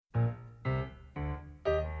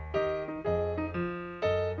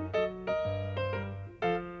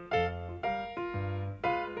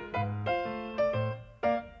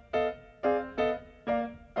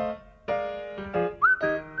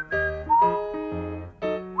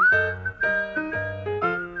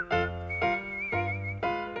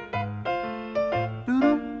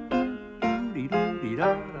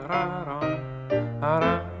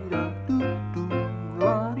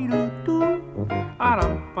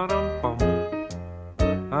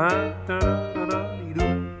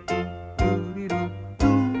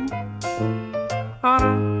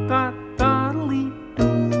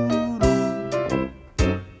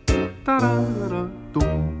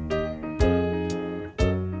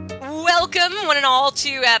Welcome, one and all, to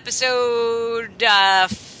episode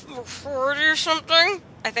 40 or something,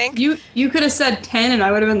 I think. You could have said 10 and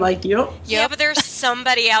I would have been like, yup. Yeah, but there's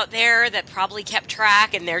somebody out there that probably kept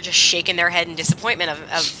track and they're just shaking their head in disappointment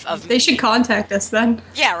of They should contact us then.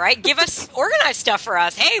 Yeah, right? Give us organized stuff for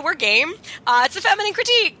us. Hey, we're game. It's a Feminine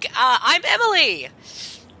Critique. I'm Emily.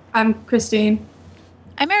 I'm Christine.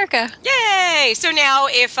 I'm Erica. Yay! So now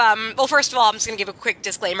if, well, first of all, I'm just going to give a quick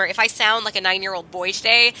disclaimer. If I sound like a 9-year-old boy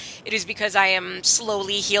today, it is because I am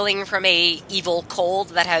slowly healing from a evil cold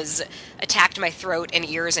that has attacked my throat and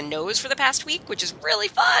ears and nose for the past week, which is really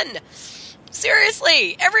fun.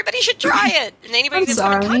 Seriously, everybody should try it. And anybody that's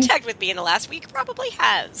been in contact with me in the last week probably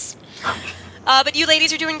has. But you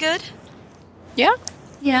ladies are doing good? Yeah.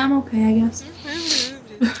 Yeah, I'm okay, I guess.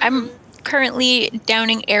 I'm currently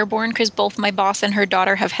downing Airborne because both my boss and her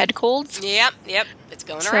daughter have head colds. Yep. It's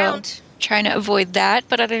going around. Trying to avoid that,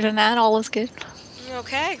 but other than that, all is good.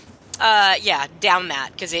 Okay. Yeah, down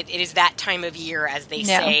that, because it is that time of year, as they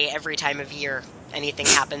say every time of year. Anything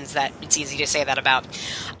happens that it's easy to say that about.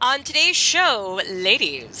 On today's show,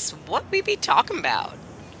 ladies, what we be talking about?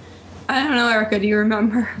 I don't know, Erica, do you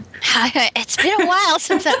remember? It's been a while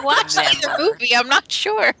since I watched either movie. I'm not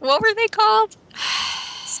sure. What were they called?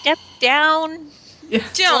 Step Down? Yeah.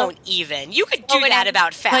 Don't even. You could do that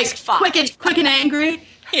about Fast like, Five. Quick and Angry?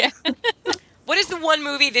 Yeah. What is the one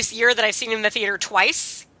movie this year that I've seen in the theater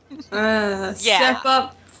twice? Step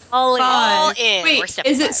Up All In. All In. Wait,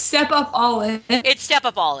 is it Step Up All In? It's Step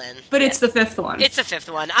Up All In. But it's the fifth one. It's the fifth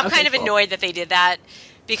one. I'm kind of annoyed that they did that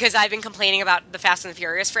because I've been complaining about the Fast and the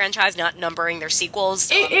Furious franchise not numbering their sequels.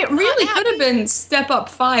 So it really could have been Step Up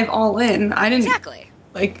 5 All In. I didn't... Exactly.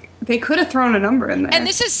 Like, they could have thrown a number in there. And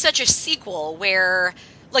this is such a sequel where,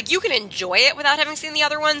 like, you can enjoy it without having seen the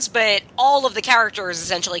other ones, but all of the characters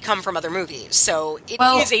essentially come from other movies, so it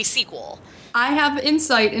is a sequel. I have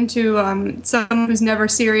insight into someone who's never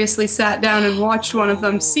seriously sat down and watched one of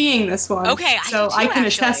them seeing this one. Okay, I can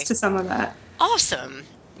attest to some of that. Awesome.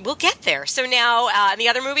 We'll get there. So now, the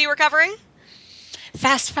other movie we're covering?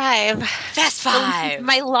 Fast Five. Fast Five.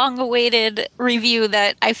 My long-awaited review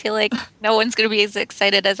that I feel like no one's going to be as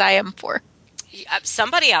excited as I am for.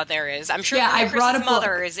 Somebody out there is. I'm sure I brought a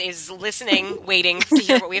mother is listening, waiting to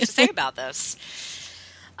hear what we have to say about this.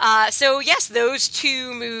 So yes, those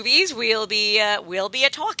two movies we'll be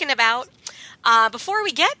talking about. Before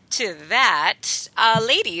we get to that,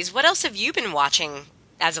 ladies, what else have you been watching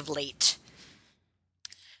as of late?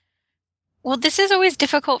 Well, this is always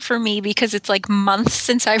difficult for me because it's like months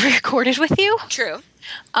since I recorded with you. True.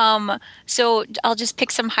 So I'll just pick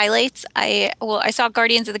some highlights. I saw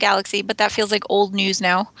Guardians of the Galaxy, but that feels like old news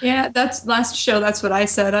now. Yeah, that's last show. That's what I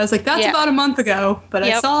said. I was like, that's about a month ago, but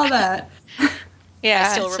I saw that. Yeah,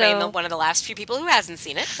 I still remain one of the last few people who hasn't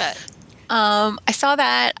seen it, but I saw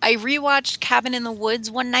that. I rewatched Cabin in the Woods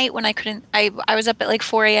one night when I couldn't. I was up at like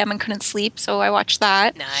 4 a.m. and couldn't sleep, so I watched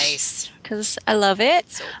that. Nice. Because I love it.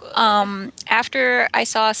 So good. After I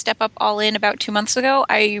saw Step Up All In about 2 months ago,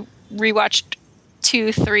 I rewatched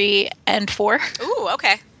 2, 3, and 4. Ooh,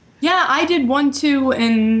 okay. Yeah, I did 1, 2,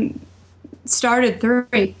 and started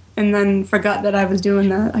 3, and then forgot that I was doing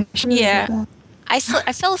that. I should have done that.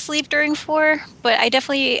 I fell asleep during 4, but I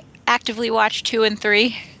definitely actively watched 2 and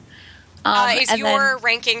 3. Is your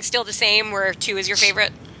ranking still the same, where 2 is your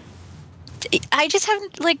favorite? I just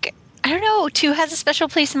haven't, like... I don't know. 2 has a special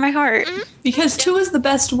place in my heart. Mm-hmm. Because 2 is the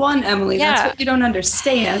best one, Emily. Yeah. That's what you don't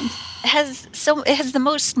understand. It has the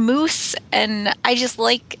most moose, and I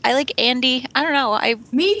like Andy. I don't know.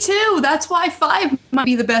 Me too. That's why 5 might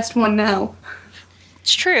be the best one now.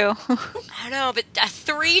 It's true. I don't know, but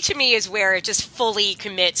 3 to me is where it just fully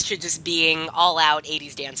commits to just being all out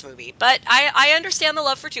 80s dance movie. But I understand the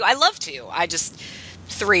love for 2. I love 2. I just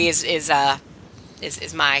 3 is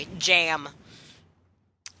my jam.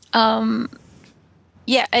 I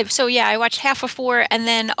watched half of 4, and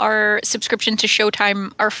then our subscription to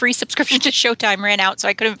Showtime, our free subscription to Showtime ran out, so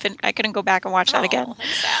I couldn't go back and watch that again.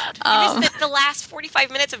 That's sad. You missed the last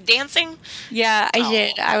 45 minutes of dancing? Yeah, I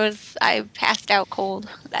did. I passed out cold.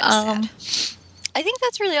 That's sad. I think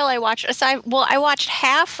that's really all I watched. I watched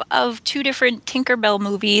half of 2 different Tinkerbell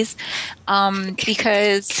movies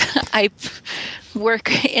because I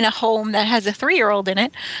work in a home that has a 3-year-old in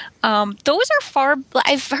it. Those are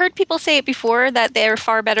I've heard people say it before that they're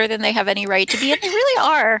far better than they have any right to be, and they really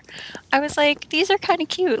are. I was like, these are kind of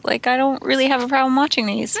cute. Like, I don't really have a problem watching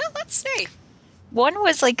these. Well, let's see. One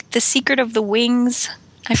was like The Secret of the Wings.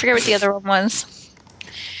 I forget what the other one was.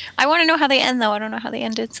 I want to know how they end, though. I don't know how they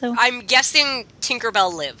ended. So I'm guessing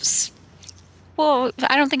Tinkerbell lives. Well,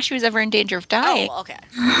 I don't think she was ever in danger of dying. Oh, okay.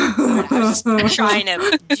 I was just trying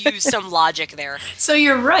to use some logic there. So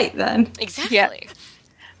you're right then. Exactly.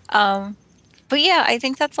 Yeah. But yeah, I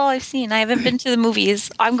think that's all I've seen. I haven't been to the movies.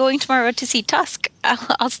 I'm going tomorrow to see Tusk.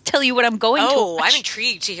 I'll tell you what I'm going to watch. I'm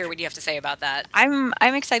intrigued to hear what you have to say about that. I'm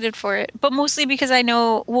excited for it, but mostly because I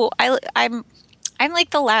know. Well, I'm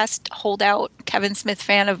like the last holdout Kevin Smith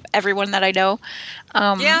fan of everyone that I know.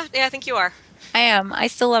 Yeah, I think you are. I am. I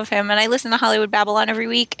still love him, and I listen to Hollywood Babylon every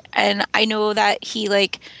week, and I know that he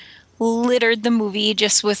like littered the movie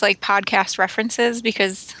just with like podcast references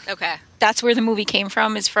because that's where the movie came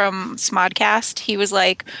from, is from Smodcast. He was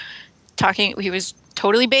like he was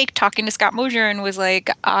totally baked talking to Scott Mosier and was like,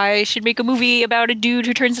 I should make a movie about a dude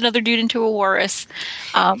who turns another dude into a walrus.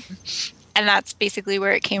 And that's basically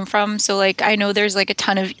where it came from. So like, I know there's like a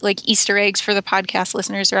ton of like Easter eggs for the podcast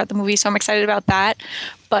listeners throughout the movie. So I'm excited about that.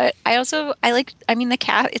 But the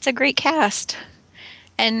cast, it's a great cast.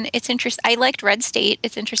 And it's interesting. I liked Red State.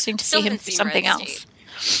 It's interesting to see him do something else.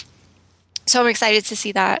 So I'm excited to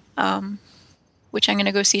see that, which I'm going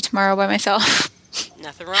to go see tomorrow by myself.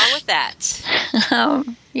 Nothing wrong with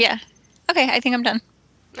that. Yeah. Okay, I think I'm done.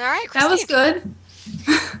 All right, Christine. That was good.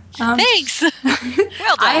 Thanks.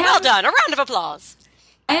 Well done. A round of applause.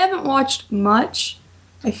 I haven't watched much.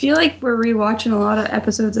 I feel like we're rewatching a lot of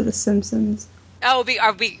episodes of The Simpsons. Oh,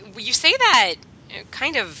 you say that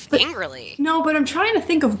kind of angrily. No, but I'm trying to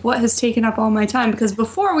think of what has taken up all my time, because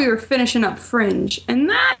before we were finishing up Fringe, and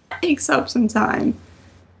that takes up some time.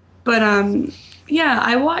 But, yeah,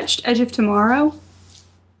 I watched Edge of Tomorrow.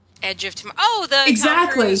 Edge of Tomorrow. Oh, the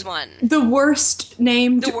exactly. Tom Cruise one. The worst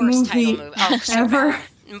named movie ever.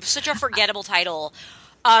 Such a forgettable title.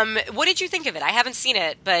 What did you think of it? I haven't seen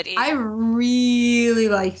it, but... I really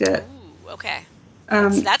liked it. Ooh, okay.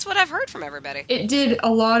 That's what I've heard from everybody. It did a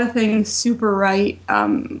lot of things super right.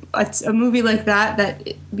 It's a movie like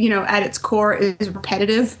that, you know, at its core is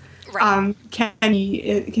repetitive. Right.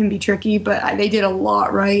 It can be tricky, but they did a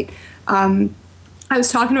lot right. I was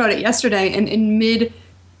talking about it yesterday, and in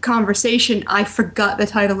mid-conversation, I forgot the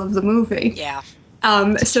title of the movie. Yeah.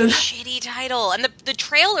 So shitty title, and the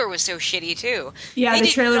trailer was so shitty too. Yeah, the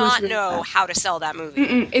trailer was really did not know bad. how to sell that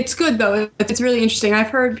movie. It's good though. It's really interesting.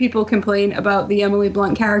 I've heard people complain about the Emily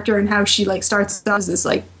Blunt character and how she like starts out as this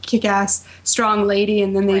like kick-ass strong lady,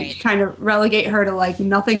 and then they kind of relegate her to like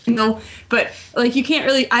nothing. But like you can't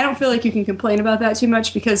really. I don't feel like you can complain about that too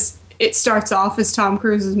much because it starts off as Tom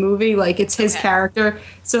Cruise's movie, like it's his character.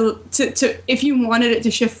 So to if you wanted it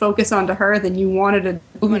to shift focus onto her, then you wanted a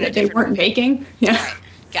movie that they weren't making. Yeah, right.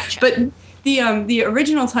 Gotcha. But the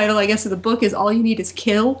original title, I guess, of the book is All You Need Is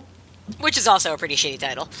Kill, which is also a pretty shitty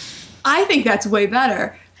title. I think that's way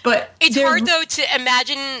better. But it's hard though to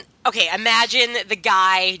imagine. Okay, imagine the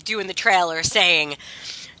guy doing the trailer saying,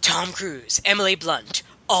 "Tom Cruise, Emily Blunt,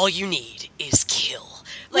 all you need is kill."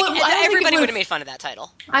 Like, everybody would have made fun of that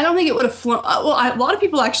title. I don't think it would have flown. Well, a lot of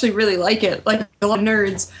people actually really like it. Like, a lot of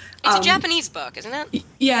nerds. It's a Japanese book, isn't it?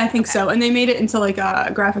 Yeah, I think so. And they made it into, like, a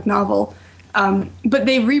graphic novel. But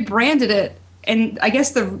they rebranded it. And I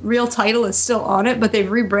guess the real title is still on it, but they've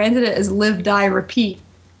rebranded it as Live, Die, Repeat.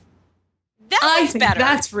 I think better.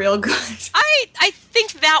 That's real good. I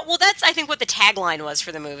think that, well, that's, I think, what the tagline was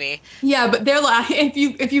for the movie. Yeah, but they're like,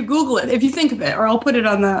 if you Google it, if you think of it, or I'll put it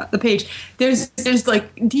on the page, there's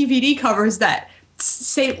like DVD covers that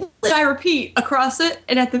say, Live, Die, Repeat across it,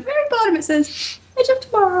 and at the very bottom it says, Edge of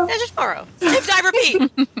Tomorrow. Edge of Tomorrow. Live, Die,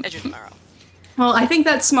 Repeat. Edge of Tomorrow. Well, I think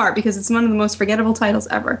that's smart because it's one of the most forgettable titles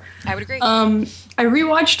ever. I would agree. I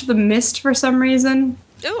rewatched The Mist for some reason.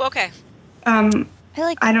 Ooh, okay.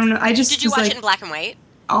 I don't know. Did you watch it in black and white?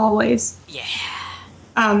 Always. Yeah.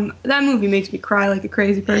 That movie makes me cry like a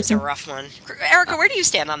crazy person. It's a rough one. Erica, where do you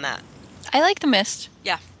stand on that? I like The Mist.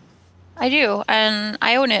 Yeah. I do, and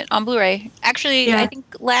I own it on Blu-ray. Actually, yeah. I think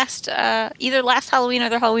either last Halloween or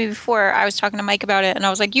the Halloween before, I was talking to Mike about it, and I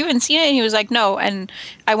was like, "You haven't seen it?" And he was like, "No." And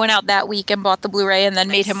I went out that week and bought the Blu-ray, and then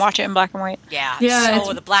made him watch it in black and white. Yeah. Yeah.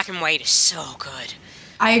 So the black and white is so good.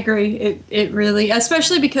 I agree. It really,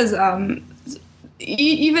 especially because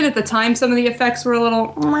even at the time, some of the effects were a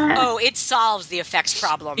little. Oh, it solves the effects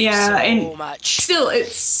problem. So much.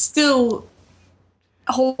 It's still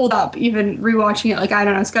hold up. Even rewatching it, like I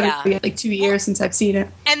don't know, it's got to be like 2 years since I've seen it.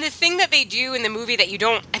 And the thing that they do in the movie that you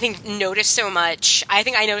don't, I think, notice so much. I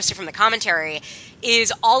think I noticed it from the commentary.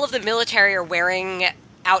 Is all of the military are wearing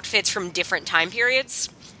outfits from different time periods.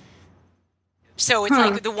 So it's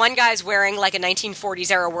like the one guy's wearing like a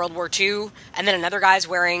 1940s era World War II, and then another guy's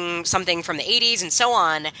wearing something from the 80s, and so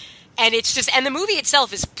on. And it's just, and the movie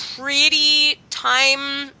itself is pretty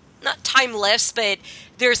not timeless, but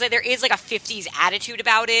there is like a 50s attitude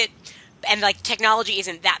about it. and like technology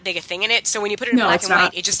isn't that big a thing in it. So when you put it in black and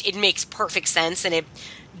white, it makes perfect sense, and it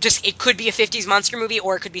could be a 50s monster movie,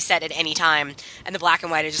 or it could be set at any time. And the black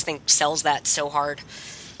and white, I just think, sells that so hard.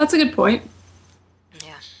 That's a good point.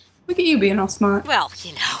 Yeah. Look at you being all smart. Well,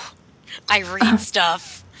 I read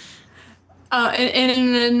stuff.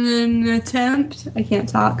 In an attempt, I can't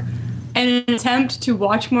talk. In an attempt to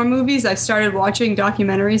watch more movies, I started watching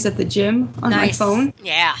documentaries at the gym on my phone.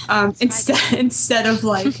 Yeah. Instead of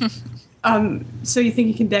like, So You Think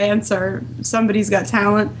You Can Dance or Somebody's Got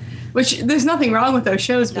Talent. Which, there's nothing wrong with those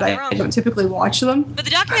shows, but I don't typically watch them. But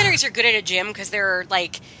the documentaries are good at a gym because they're,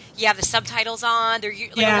 like, you have the subtitles on.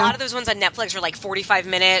 A lot of those ones on Netflix are, like, 45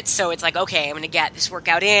 minutes, so it's like, okay, I'm going to get this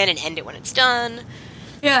workout in and end it when it's done.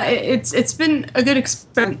 Yeah, it's been a good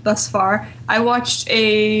experiment thus far. I watched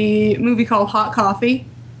a movie called Hot Coffee.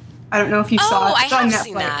 I don't know if you saw it. It's I on have Netflix.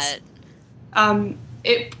 seen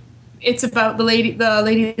that. It's about the lady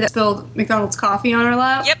that spilled McDonald's coffee on her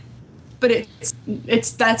lap. Yep. But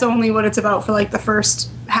that's only what it's about for like the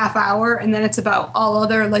first half hour, and then it's about all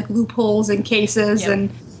other like loopholes and cases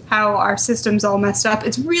and how our system's all messed up.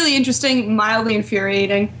 It's really interesting, mildly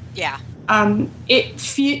infuriating. Yeah.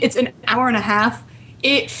 It's an hour and a half.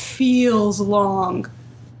 It feels long.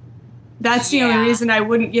 That's the only reason I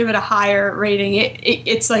wouldn't give it a higher rating.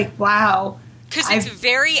 It's like, wow. Because it's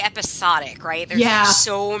very episodic, right? There's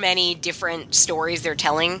so many different stories they're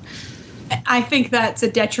telling. I think that's a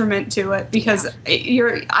detriment to it because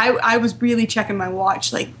I was really checking my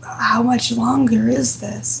watch, like, how much longer is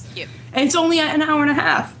this? Yep. And it's only an hour and a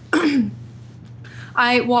half.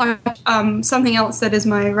 I watched something else that is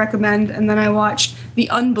my recommend, and then I watched The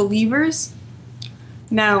Unbelievers.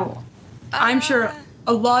 Now, I'm sure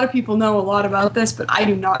a lot of people know a lot about this, but I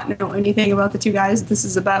do not know anything about the two guys this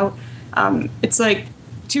is about. It's like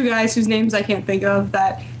two guys whose names I can't think of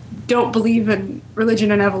that don't believe in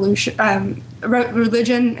religion and evolution,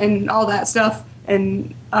 religion and all that stuff,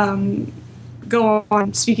 and go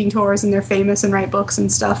on speaking tours, and they're famous and write books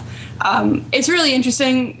and stuff. It's really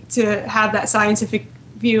interesting to have that scientific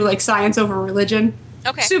view, like science over religion.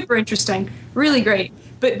 Okay. Super interesting. Really great.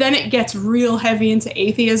 But then it gets real heavy into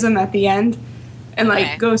atheism at the end, and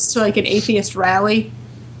like goes to like an atheist rally.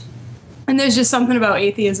 And there's just something about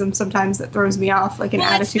atheism sometimes that throws me off, like an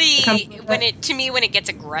attitude. When it gets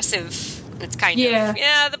aggressive, it's kind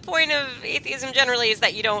of the point of atheism generally is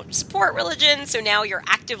that you don't support religion, so now you're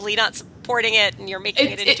actively not supporting it, and you're making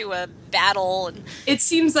it into a battle. And it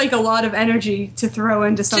seems like a lot of energy to throw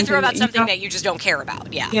into something. That you just don't care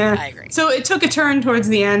about. Yeah, I agree. So it took a turn towards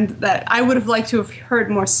the end that I would have liked to have heard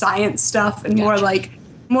more science stuff and more like.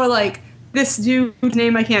 This dude's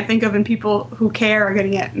name I can't think of, and people who care are going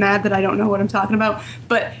to get mad that I don't know what I'm talking about.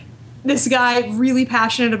 But this guy, really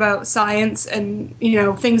passionate about science and,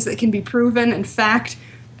 things that can be proven and fact,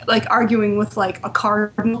 like arguing with like a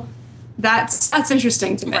cardinal. That's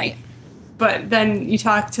interesting to me. Right. But then you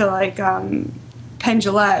talk to like Penn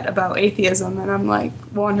Jillette about atheism, and I'm like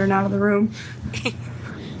wandering out of the room.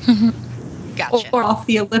 Gotcha. Or off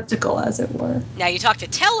the elliptical, as it were. Now you talk to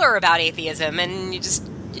Teller about atheism, and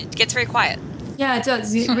it gets very quiet. Yeah, it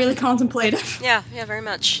does. Really contemplative. Yeah, very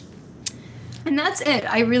much. And that's it.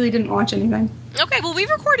 I really didn't watch anything. Okay, well, we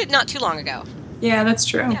recorded not too long ago. Yeah, that's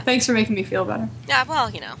true. Yeah. Thanks for making me feel better. Yeah, well,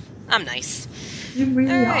 I'm nice. You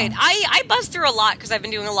really are. All right. I buzzed through a lot because I've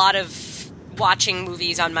been doing a lot of watching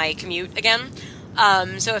movies on my commute again.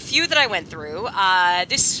 So a few that I went through.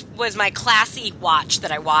 This was my classy watch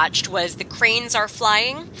that I watched was The Cranes Are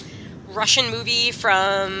Flying, Russian movie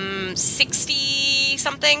from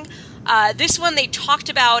 60-something. This one they talked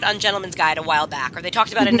about on Gentleman's Guide a while back, or they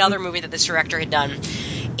talked about another movie that this director had done.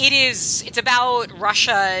 It's about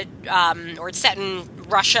Russia, or it's set in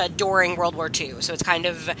Russia during World War II, so it's kind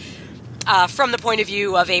of from the point of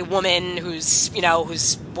view of a woman whose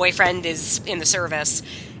boyfriend is in the service.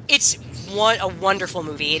 It's a wonderful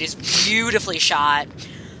movie. It is beautifully shot.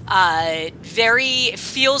 It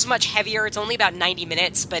feels much heavier. It's only about 90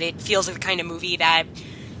 minutes, but it feels like the kind of movie that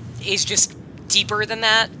is just deeper than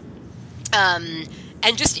that. And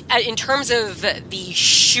just in terms of the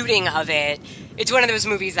shooting of it, it's one of those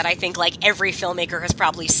movies that I think like every filmmaker has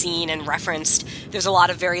probably seen and referenced. There's a lot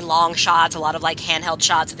of very long shots, a lot of like handheld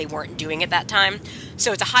shots that they weren't doing at that time.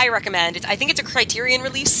 So it's a high recommend. I think it's a Criterion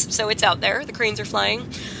release, so it's out there. The Cranes Are Flying.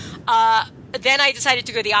 Then I decided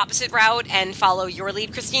to go the opposite route and follow your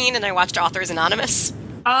lead, Christine, and I watched Authors Anonymous.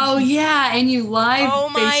 Oh, yeah, and you live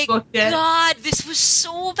Facebooked it. Oh, my God, this was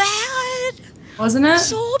so bad. Wasn't it?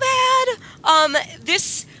 So bad.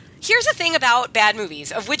 Here's the thing about bad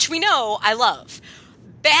movies, of which we know I love.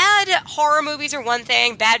 bad horror movies are one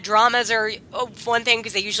thing, bad dramas are one thing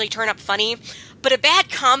because they usually turn up funny, but a bad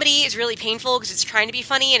comedy is really painful because it's trying to be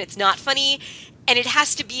funny and it's not funny, and it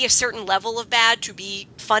has to be a certain level of bad to be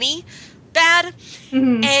funny bad.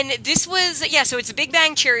 Mm-hmm. And this was, so it's a Big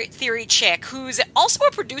Bang Theory chick who's also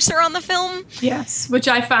a producer on the film. Yes, which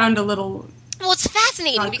I found a little... Well, it's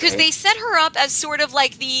fascinating because they set her up as sort of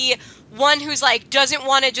like the one who's like doesn't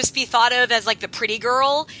want to just be thought of as like the pretty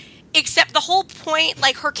girl, except the whole point,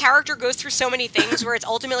 like her character goes through so many things where it's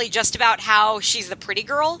ultimately just about how she's the pretty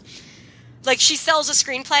girl. Like she sells a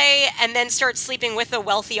screenplay and then starts sleeping with a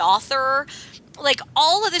wealthy author. Like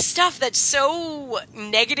all of this stuff that's so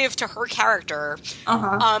negative to her character.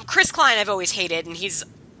 Chris Klein I've always hated, and he's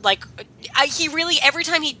like, he really, every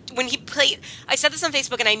time when he played, I said this on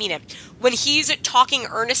Facebook and I mean it, when he's talking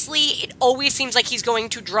earnestly, it always seems like he's going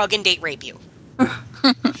to drug and date rape you.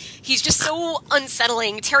 He's just so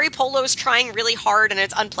unsettling. Terry Polo's trying really hard and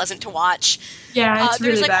it's unpleasant to watch. Yeah, it's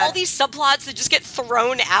there's really like bad. all these subplots that just get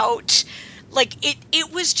thrown out. Like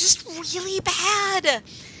it was just really bad.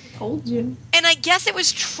 Told you. And I guess it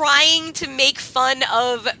was trying to make fun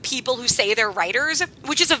of people who say they're writers,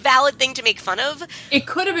 which is a valid thing to make fun of. It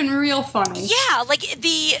could have been real funny. Yeah, like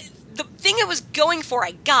the thing it was going for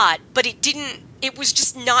I got, but it didn't, it was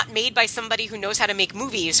just not made by somebody who knows how to make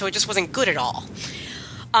movies, so it just wasn't good at all.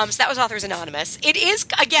 So that was Authors Anonymous. It is,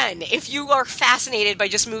 again, if you are fascinated by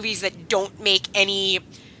just movies that don't make any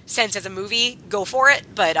sense as a movie, go for it,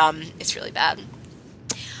 but it's really bad.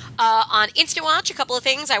 On Instant Watch, a couple of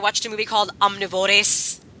things. I watched a movie called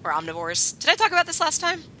Omnivores. Did I talk about this last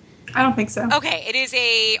time? I don't think so. Okay, it is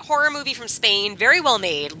a horror movie from Spain. Very well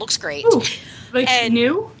made. Looks great. Ooh, like and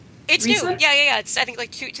new? It's Recent? new. Yeah. It's I think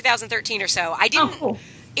like 2013 or so. I didn't. Oh, cool.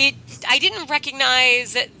 I didn't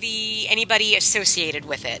recognize anybody associated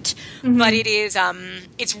with it, but it is.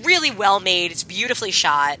 It's really well made. It's beautifully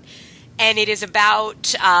shot, and it is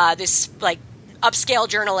about this like upscale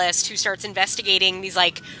journalist who starts investigating these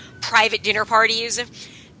like private dinner parties,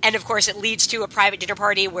 and of course it leads to a private dinner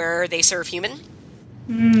party where they serve human.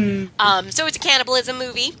 So it's a cannibalism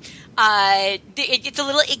movie. It's a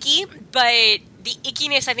little icky, but the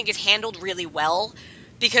ickiness I think is handled really well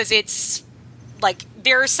because it's like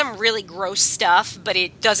there's some really gross stuff, but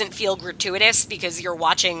it doesn't feel gratuitous because you're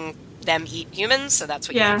watching them eat humans, so that's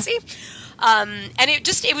what you can see. And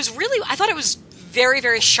it was really, I thought it was very,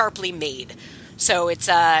 very sharply made. So it's,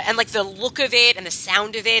 and like the look of it and the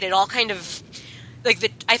sound of it, it all kind of,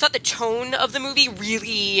 like I thought the tone of the movie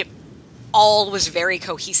really all was very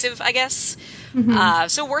cohesive, I guess.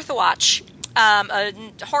 So worth a watch. A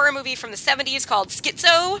horror movie from the 70s called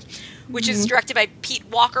Schizo, which is directed by Pete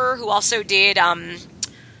Walker, who also did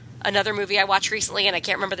another movie I watched recently, and I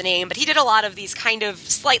can't remember the name, but he did a lot of these kind of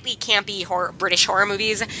slightly campy British horror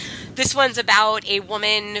movies. This one's about a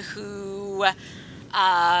woman who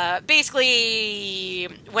basically,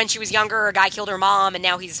 when she was younger, a guy killed her mom, and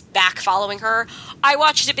now he's back following her. I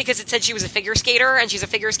watched it because it said she was a figure skater, and she's a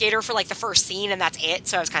figure skater for like the first scene, and that's it,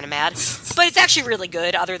 so I was kind of mad. But it's actually really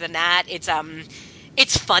good, other than that.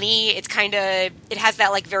 It's funny. It's kind of, it has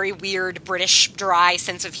that like very weird British dry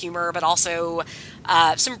sense of humor, but also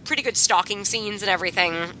some pretty good stalking scenes and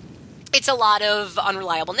everything. It's a lot of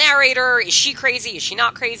unreliable narrator. Is she crazy? Is she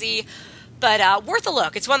not crazy? But worth a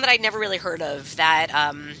look. It's one that I'd never really heard of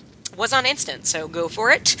that was on Instant, so go for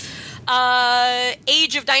it.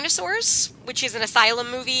 Age of Dinosaurs, which is an asylum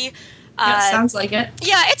movie. Sounds like it.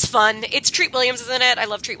 Yeah, it's fun. It's Treat Williams is in it. I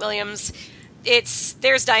love Treat Williams.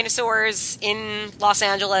 There's dinosaurs in Los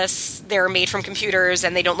Angeles. They're made from computers,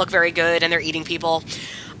 and they don't look very good, and they're eating people.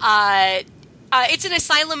 It's an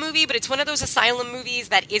asylum movie, but it's one of those asylum movies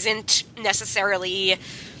that isn't necessarily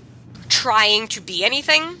trying to be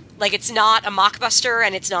anything. Like, it's not a mockbuster,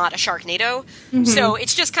 and it's not a Sharknado. So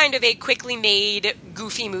it's just kind of a quickly made,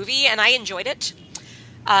 goofy movie, and I enjoyed it.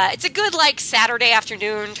 It's a good, like, Saturday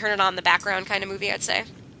afternoon, turn it on in the background kind of movie, I'd say.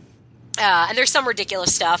 And there's some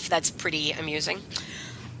ridiculous stuff that's pretty amusing.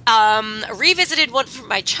 Revisited one from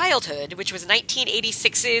my childhood, which was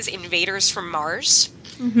 1986's Invaders from Mars.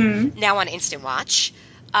 Now on Instant Watch.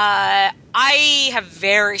 I have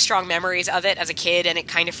very strong memories of it as a kid, and it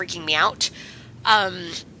kind of freaking me out.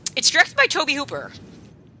 It's directed by Tobe Hooper.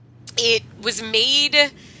 It was made...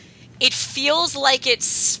 It feels like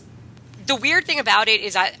it's... The weird thing about it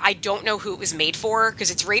is I don't know who it was made for,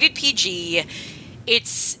 because it's rated PG.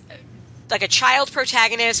 It's like a child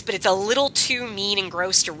protagonist, but it's a little too mean and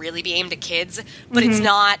gross to really be aimed at kids. But it's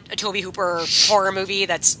not a Tobe Hooper horror movie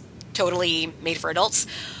that's totally made for adults.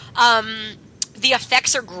 The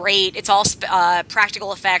effects are great. It's all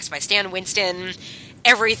practical effects by Stan Winston.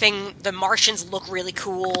 Everything, the Martians look really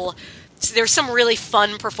cool. there's some really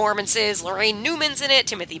fun performances. Lorraine Newman's in it,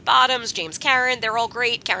 Timothy Bottoms, James Karen, they're all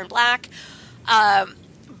great, Karen Black.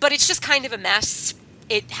 But it's just kind of a mess.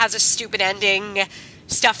 It has a stupid ending.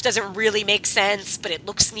 Stuff doesn't really make sense, but it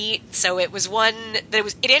looks neat. So it was one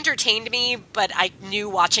that it entertained me, but I knew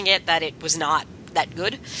watching it that it was not that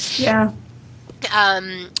good. Yeah.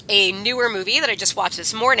 A newer movie that I just watched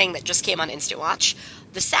this morning that just came on Instant Watch,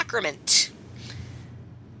 The Sacrament,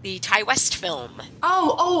 the Ty West film.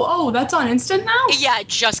 Oh, that's on Instant now? Yeah, it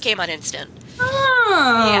just came on Instant.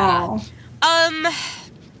 Oh. Yeah.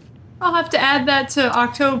 I'll have to add that to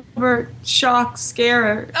October shock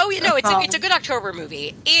scare. Oh, no, it's a good October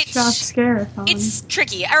movie. Shock scare. It's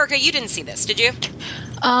tricky. Erica, you didn't see this, did you?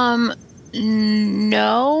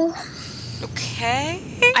 No.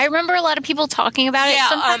 Okay. I remember a lot of people talking about it.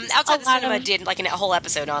 Yeah, Outside the Cinema did like a whole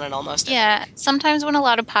episode on it almost. Yeah, sometimes when a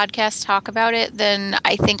lot of podcasts talk about it, then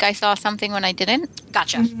I think I saw something when I didn't.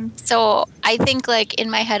 Gotcha. Mm-hmm. So I think like in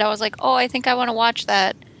my head I was like, oh, I think I want to watch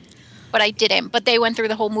that. But I didn't. But they went through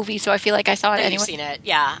the whole movie, so I feel like I saw it anyway. You've seen it,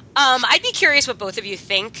 yeah. I'd be curious what both of you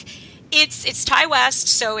think. It's Ty West,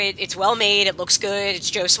 so it's well made. It looks good. It's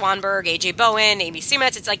Joe Swanberg, AJ Bowen, Amy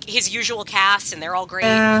Seymetz. It's like his usual cast, and they're all great.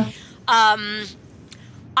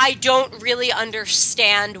 I don't really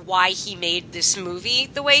understand why he made this movie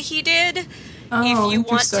the way he did. If you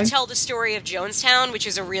want to tell the story of Jonestown, which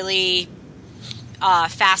is a really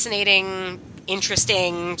fascinating,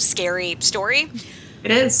 interesting, scary story.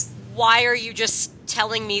 It is. Why are you just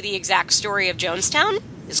telling me the exact story of Jonestown?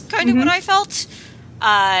 Is kind of what I felt.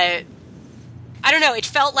 I don't know. It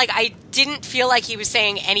felt like I didn't feel like he was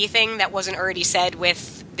saying anything that wasn't already said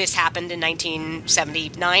with "This happened in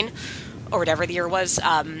 1979" or whatever the year was.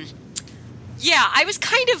 Yeah, I was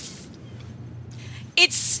kind of.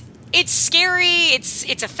 It's scary. It's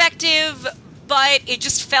effective, but it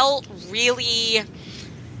just felt really,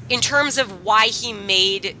 in terms of why he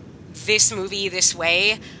made this movie this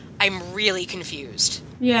way, I'm really confused.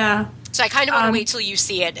 Yeah. So I kind of want to wait till you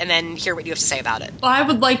see it and then hear what you have to say about it. Well, I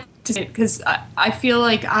would like to see it because I feel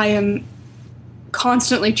like I am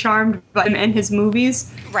constantly charmed by him and his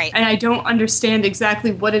movies. Right. And I don't understand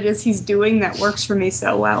exactly what it is he's doing that works for me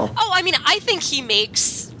so well. Oh, I mean, I think he's a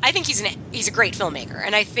great filmmaker,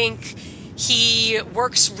 and I think he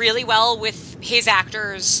works really well with his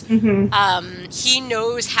actors. Mm-hmm. He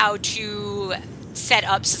knows how to set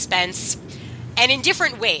up suspense, and in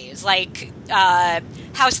different ways, like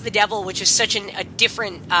House of the Devil, which is such a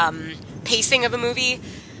different pacing of a movie,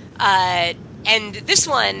 and this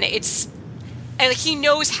one, he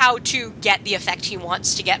knows how to get the effect he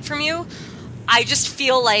wants to get from you. I just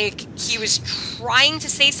feel like he was trying to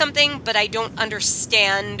say something, but I don't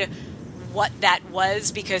understand what that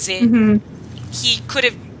was, because he could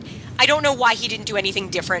have. I don't know why he didn't do anything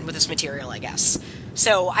different with this material, I guess.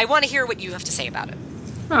 So I want to hear what you have to say about it.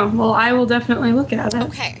 Oh, well, I will definitely look at it.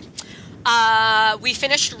 Okay. We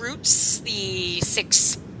finished Roots, the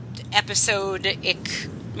 6-episode-ic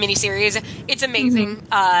miniseries. It's amazing.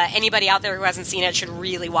 Anybody out there who hasn't seen it should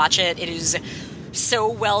really watch it. It is so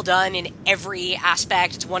well done in every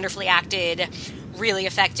aspect. It's wonderfully acted, really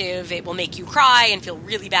effective. It will make you cry and feel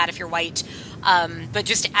really bad if you're white. But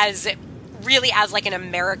just as like an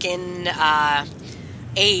American, a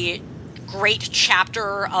great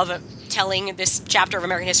chapter of telling this chapter of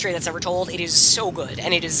American history that's never told. It is so good,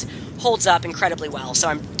 and it holds up incredibly well, so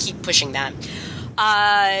I'm keep pushing that.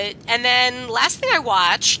 And then last thing I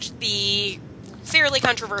watched, the fairly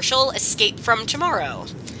controversial Escape from Tomorrow,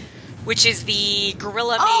 which is the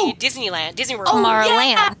gorilla-made Disney World.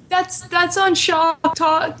 Tomorrowland. Yeah. That's on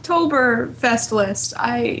Shocktober Fest list.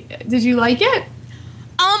 Did you like it?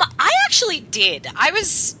 I actually did. I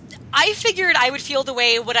figured I would feel the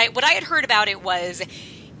way. What I had heard about it was,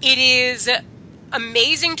 it is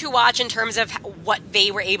amazing to watch in terms of what they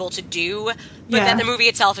were able to do, but then the movie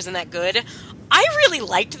itself isn't that good. I really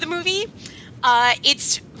liked the movie.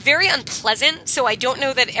 It's very unpleasant, so I don't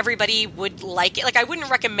know that everybody would like it. Like, I wouldn't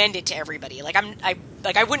recommend it to everybody. I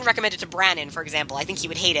wouldn't recommend it to Brannon, for example. I think he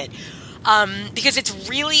would hate it. Because it's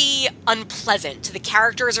really unpleasant. The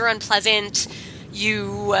characters are unpleasant.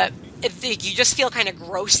 You just feel kind of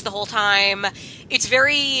gross the whole time. It's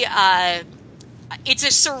very, it's a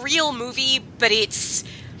surreal movie, but it's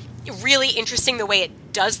really interesting the way it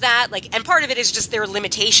does that. Like, and part of it is just their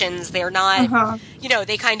limitations. They're not,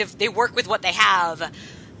 they work with what they have.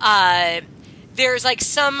 There's I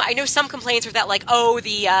know some complaints are that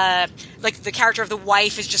the character of the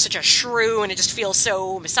wife is just such a shrew and it just feels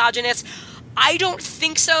so misogynist. I don't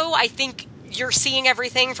think so. I think you're seeing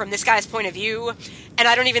everything from this guy's point of view, and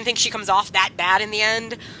I don't even think she comes off that bad in the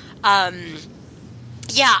end.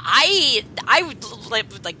 Yeah, I would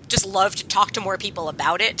like just love to talk to more people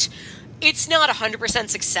about it. It's not 100%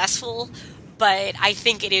 successful, but I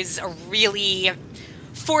think it is a really,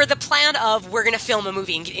 for the plan of we're going to film a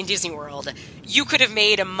movie in Disney World, you could have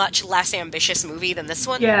made a much less ambitious movie than this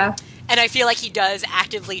one. Yeah. And I feel like he does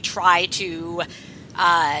actively try to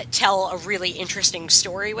tell a really interesting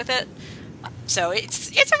story with it. So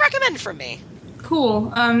it's a recommend from me.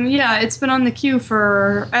 Cool. Yeah, it's been on the queue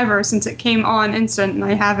forever since it came on Instant, and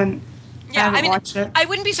I haven't watched it. I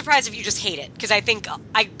wouldn't be surprised if you just hate it, because I think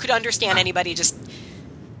I could understand anybody just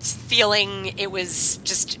feeling it was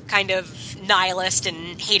just kind of nihilist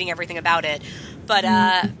and hating everything about it. But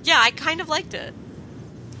yeah, I kind of liked it.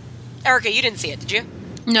 Erica, you didn't see it, did you?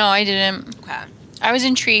 No, I didn't. Okay. I was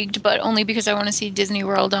intrigued, but only because I want to see Disney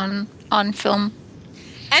World on film.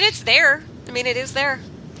 And it's there. I mean, it is there.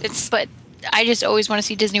 But I just always want to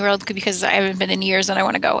see Disney World because I haven't been in years and I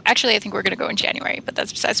want to go. Actually, I think we're going to go in January, but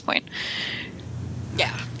that's besides the point.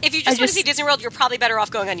 Yeah. If you just want to see Disney World, you're probably better off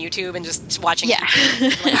going on YouTube and just watching people,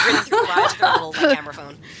 like, running through the rides with a little camera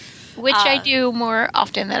phone. Which I do more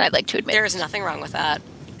often than I'd like to admit. There's nothing wrong with that.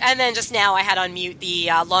 And then just now I had on mute the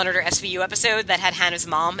Law & Order SVU episode that had Hannah's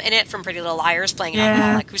mom in it from Pretty Little Liars playing an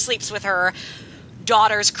alcoholic who sleeps with her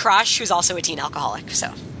daughter's crush, who's also a teen alcoholic.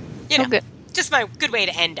 So, you know, just my good way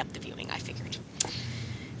to end up the viewing, I figured.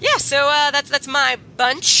 Yeah, so that's my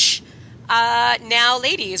bunch. Now,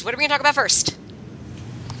 ladies, what are we going to talk about first?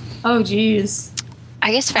 Oh, geez.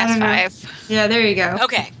 I guess Fast Five. Yeah, there you go.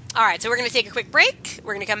 Okay. All right, so we're going to take a quick break.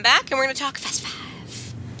 We're going to come back, and we're going to talk Fast Five.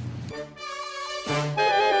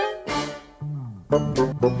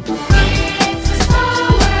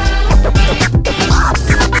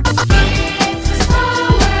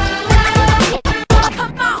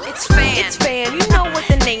 It's fan. You know what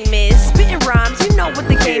the name is. Spitting rhymes, you know what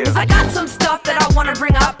the game is. I got some stuff that I want to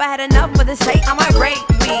bring up. I had enough of this hate on my rate.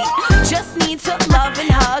 We just need to love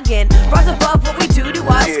and hug and rise above what we do to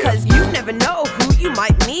us. Cause you never know who you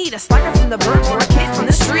might meet. A slacker from the burbs or a kid from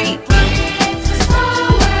the street.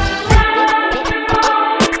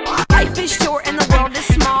 Life is short and the world is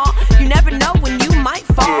small. You never know when you might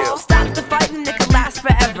fall. Stop the fighting, it could last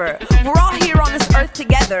forever. We're all here on this earth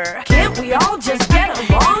together. Can't we all just get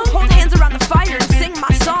along? Hold hands around the fire and sing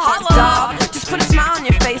my song, dog. Just put a smile on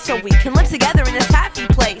your face so we can live together in this happy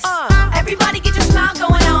place. Everybody get your smile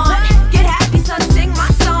going on. Get happy, son, sing my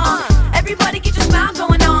song. Everybody get your smile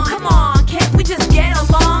going on. Come on, can't we just get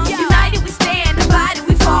along? United we stand, divided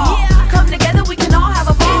we fall. Come together, we can all have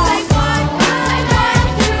a ball.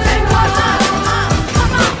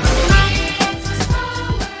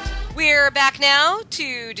 We're back now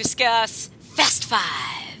to discuss Fast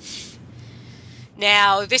Five.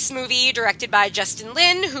 Now, this movie, directed by Justin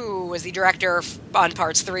Lin, who was the director on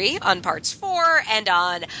Parts 3, on Parts 4, and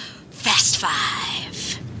on Fast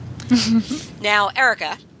Five. Now,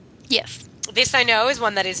 Erica. Yes. This, I know, is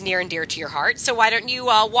one that is near and dear to your heart, so why don't you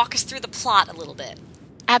walk us through the plot a little bit?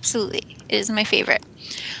 Absolutely. It is my favorite.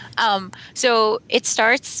 So it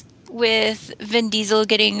starts with Vin Diesel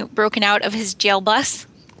getting broken out of his jail bus.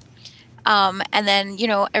 And then, you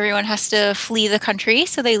know, everyone has to flee the country,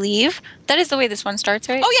 so they leave. That is the way this one starts,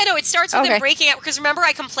 right? Oh, yeah, no, it starts with them breaking out. Because remember,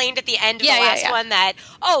 I complained at the end of the last one that,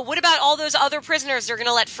 what about all those other prisoners they're going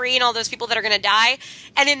to let free and all those people that are going to die?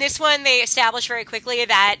 And in this one, they establish very quickly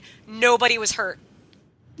that nobody was hurt.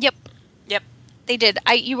 Yep. They did.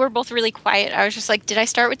 You were both really quiet. I was just like, did I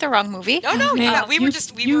start with the wrong movie? No,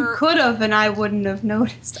 You could have, and I wouldn't have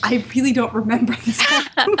noticed. I really don't remember this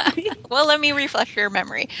movie. Well, let me refresh your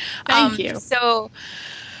memory. Thank you. So,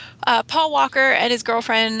 Paul Walker and his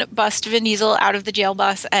girlfriend bust Vin Diesel out of the jail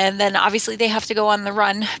bus, and then obviously they have to go on the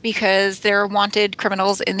run because they're wanted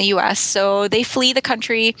criminals in the U.S. So they flee the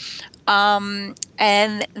country, and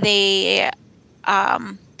they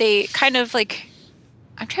kind of like...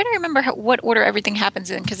 I'm trying to remember what order everything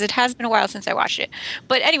happens in because it has been a while since I watched it.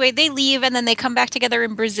 But anyway, they leave and then they come back together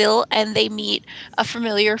in Brazil and they meet a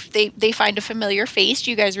familiar. They find a familiar face.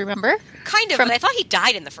 Do you guys remember? Kind of. But I thought he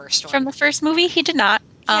died in the first one. From the first movie, he did not.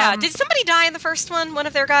 Yeah. Did somebody die in the first one? One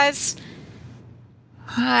of their guys?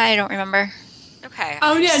 I don't remember. Okay.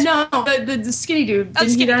 Oh yeah, no, the skinny dude. Oh, the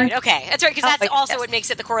skinny dude. Okay, that's right. Because that's also what makes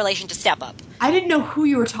it the correlation to Step Up. I didn't know who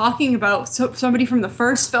you were talking about. So, somebody from the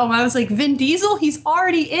first film. I was like, Vin Diesel. He's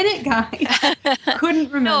already in it, guys.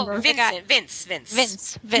 Couldn't remember. No, Vince.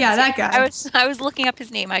 Yeah, that guy. I was looking up his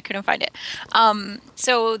name. I couldn't find it.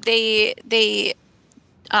 So they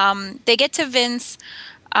get to Vince.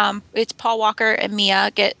 It's Paul Walker and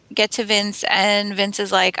Mia get to Vince, and Vince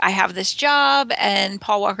is like, I have this job, and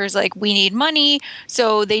Paul Walker's like, we need money.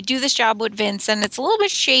 So they do this job with Vince, and it's a little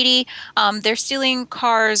bit shady. They're stealing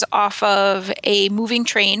cars off of a moving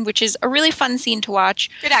train, which is a really fun scene to watch.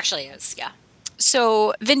 It actually is, yeah.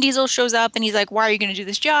 So Vin Diesel shows up and he's like, why are you going to do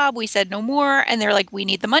this job? We said no more. And they're like, we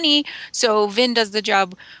need the money. So Vin does the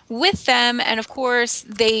job with them. And of course,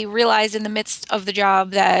 they realize in the midst of the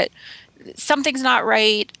job that something's not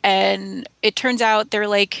right. And it turns out they're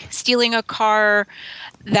like stealing a car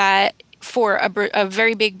that for a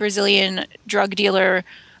very big Brazilian drug dealer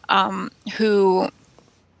who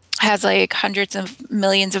has like hundreds of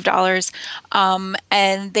millions of dollars,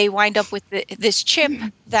 and they wind up with this chip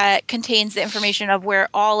that contains the information of where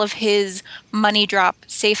all of his money drop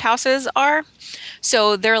safe houses are.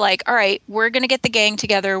 So they're like, all right, we're going to get the gang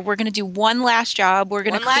together. We're going to do one last job. We're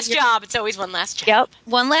going to one last job. It's always one last job. Yep.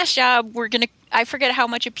 One last job. We're going to, I forget how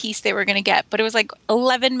much a piece they were going to get, but it was like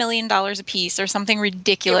 $11 million a piece or something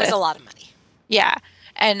ridiculous. It was a lot of money. Yeah.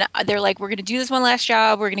 And they're like, we're going to do this one last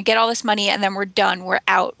job. We're going to get all this money, and then we're done. We're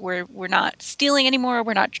out. We're not stealing anymore.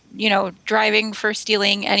 We're not, driving for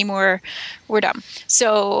stealing anymore. We're done.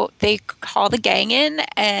 So they call the gang in,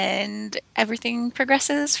 and everything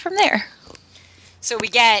progresses from there. So we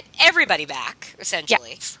get everybody back,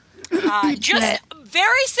 essentially. Yes. Just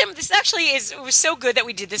very simple. This actually it was so good that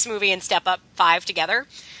we did this movie and Step Up 5 together,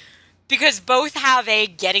 because both have a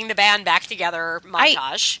getting the band back together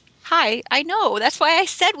montage. I know. That's why I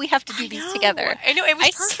said we have to do these together. I know. It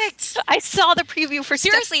was perfect. I saw the preview for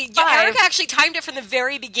Seriously, Step 5. Eric actually timed it from the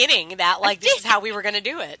very beginning that, this is how we were going to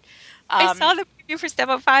do it. I saw the preview for Step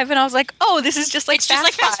Up 5, and I was like, oh, this is just like it's Fast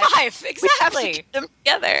just like Fast 5. Exactly. We have to do them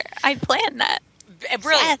together. I planned that.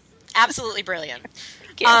 Brilliant. Yes. Absolutely brilliant.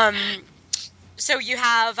 So you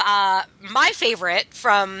have my favorite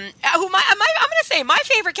from I'm going to say my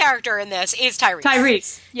favorite character in this is Tyrese.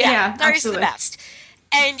 Tyrese. Yeah, Tyrese absolutely. is the best.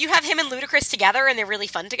 And you have him and Ludacris together, and they're really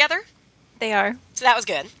fun together. They are. So that was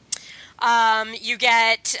good. You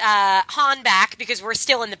get Han back because we're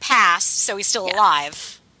still in the past, so he's still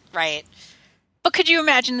alive, right? But could you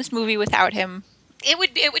imagine this movie without him? It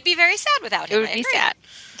would be very sad without him. It would be sad.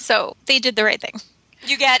 So they did the right thing.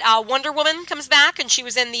 You get Wonder Woman comes back, and she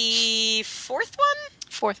was in the fourth one?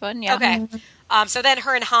 Fourth one, yeah. Okay. So then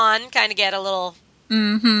her and Han kind of get a little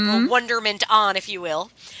wonderment on, if you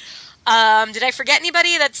will. Did I forget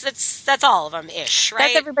anybody? That's all of them ish, right?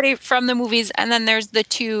 That's everybody from the movies, and then there's the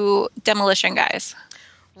two demolition guys.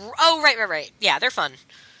 Oh, right. Yeah, they're fun.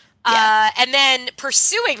 Yeah. And then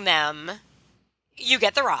pursuing them, you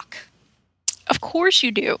get The Rock. Of course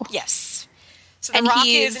you do. Yes. So The Rock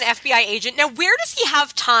is an FBI agent. Now, where does he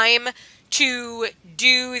have time to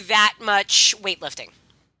do that much weightlifting?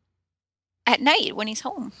 At night when he's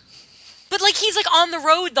home. But, he's, on the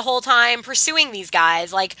road the whole time pursuing these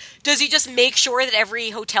guys. Does he just make sure that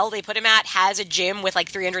every hotel they put him at has a gym with,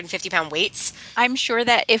 350-pound weights? I'm sure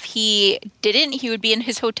that if he didn't, he would be in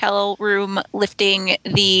his hotel room lifting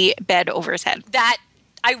the bed over his head.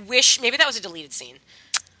 I wish, maybe that was a deleted scene.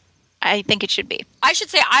 I think it should be. I should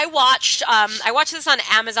say, I watched this on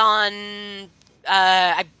Amazon.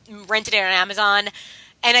 I rented it on Amazon.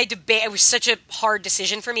 And it was such a hard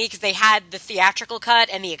decision for me because they had the theatrical cut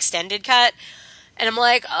and the extended cut. And I'm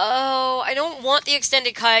like, oh, I don't want the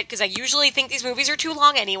extended cut because I usually think these movies are too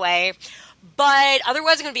long anyway. But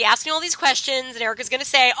otherwise I'm going to be asking all these questions and Erica's going to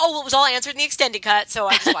say, oh, well, it was all answered in the extended cut. So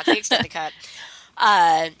I just watched the extended cut.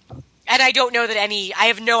 And I don't know that I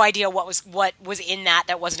have no idea what was in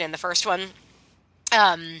that wasn't in the first one.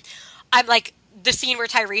 I'm like, the scene where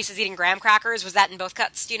Tyrese is eating graham crackers, was that in both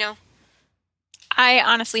cuts? Do you know? I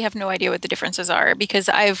honestly have no idea what the differences are because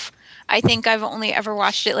I think I've only ever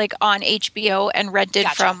watched it on HBO and rented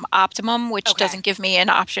from Optimum, which doesn't give me an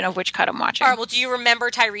option of which cut I'm watching. All right, well, do you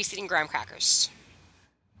remember Tyrese eating graham crackers?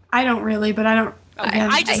 I don't really, but I don't. Okay.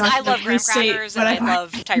 I love graham crackers and I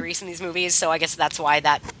love Tyrese in these movies, so I guess that's why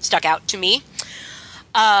that stuck out to me.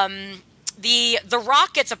 The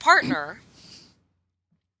Rock gets a partner.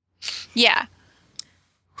 Yeah.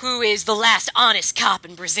 Who is the last honest cop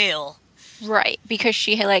in Brazil. Right, because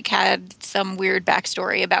she had some weird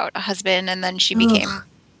backstory about a husband, and then she became.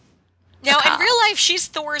 Now, in real life, she's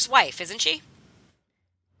Thor's wife, isn't she?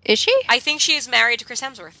 Is she? I think she is married to Chris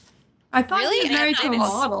Hemsworth. I thought he was married to a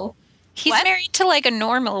model. He's married to a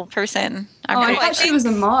normal person. I thought she was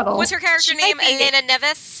a model. What's her character name? Elena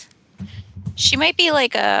Neves? She might be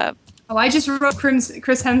a. Oh, I just wrote Chris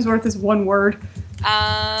Hemsworth as one word.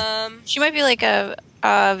 She might be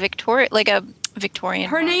a Victorian.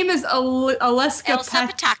 Her name is Elsa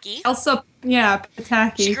Pataki. Elsa,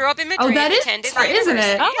 Pataki. She grew up in Madrid. Oh, that is her, isn't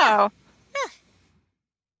it? Oh. Yeah.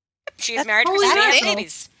 She's married to totally Chris and they have natural.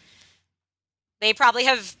 babies. They probably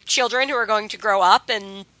have children who are going to grow up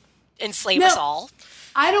and enslave us all.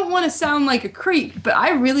 I don't want to sound like a creep, but I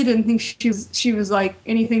really didn't think she was like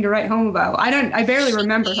anything to write home about. I barely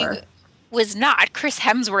remember her. Was not Chris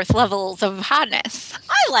Hemsworth levels of hotness.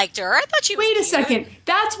 I liked her. I thought she was Wait a cute. second.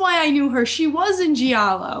 That's why I knew her. She was in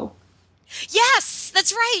Giallo. Yes,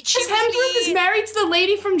 that's right. Chris Hemsworth is married to the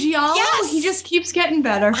lady from Giallo. Yes. He just keeps getting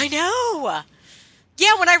better. I know.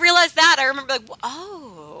 Yeah, when I realized that, I remember like,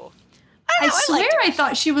 oh. I don't know, I swear I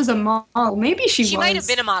thought she was a model. Maybe she was. She might have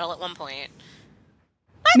been a model at one point.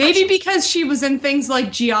 Maybe because she was in things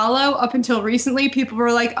like Giallo up until recently, people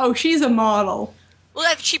were like, oh, she's a model.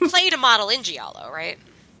 Well, she played a model in Giallo, right?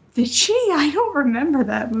 Did she? I don't remember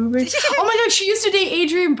that movie. Oh my god, she used to date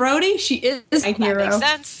Adrian Brody? She is my hero. That makes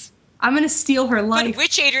sense. I'm going to steal her life. But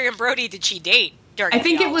which Adrian Brody did she date during I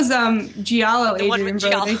think Giallo? it was Giallo the one Adrian with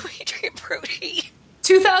Brody. Giallo Adrian Brody.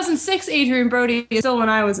 2006 Adrian Brody is still when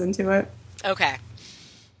I was into it. Okay.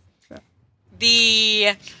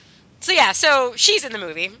 So she's in the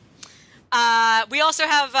movie. We also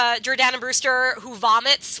have Jordana Brewster who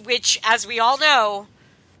vomits, which, as we all know,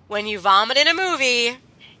 when you vomit in a movie, It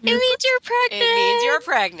means you're pregnant. it means you're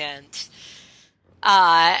pregnant.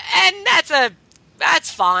 And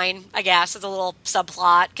that's fine, I guess. It's a little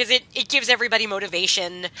subplot because it gives everybody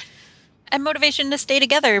motivation. And motivation to stay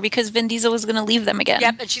together because Vin Diesel was going to leave them again.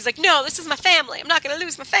 Yep, and she's like, no, this is my family. I'm not going to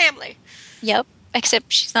lose my family. Yep.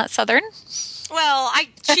 Except she's not Southern. Well,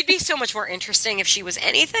 she'd be so much more interesting if she was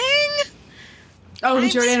anything. Oh, I'm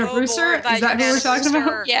Jordana so Brewster? bored by Is that who we're Jordana talking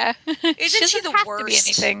Brewster. about? Yeah. Isn't she the have worst? To be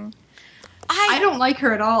anything. I don't like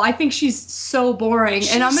her at all. I think she's so boring.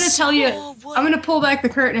 And I'm going to tell you, I'm going to pull back the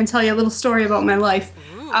curtain and tell you a little story about my life.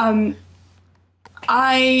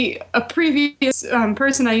 A previous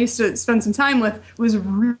person I used to spend some time with was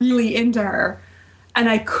really into her, and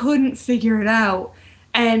I couldn't figure it out.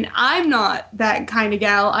 And I'm not that kind of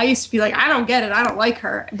gal. I used to be like, I don't get it. I don't like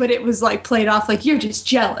her. But it was like played off like, you're just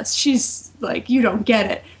jealous. She's like, you don't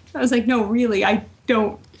get it. I was like, no, really, I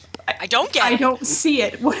don't. I don't get it. I don't see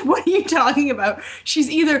it. What are you talking about? She's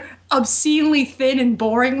either obscenely thin and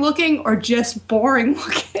boring looking or just boring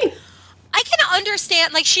looking. I can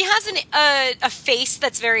understand, like, she has a face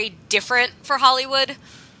that's very different for Hollywood,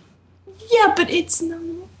 Yeah, but it's not.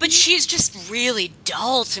 but she's just really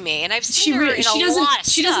dull to me, and I've seen her in a lot of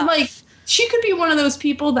She stuff. doesn't like. She could be one of those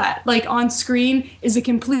people that, like, on screen is a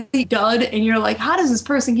complete dud, and you're like, how does this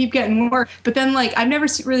person keep getting work? But then, like, I've never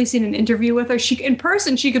really seen an interview with her. In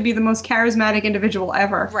person, she could be the most charismatic individual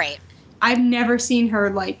ever. Right. I've never seen her,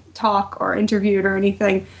 like, talk or interviewed or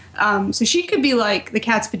anything. So she could be like the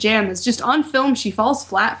cat's pajamas. Just on film, she falls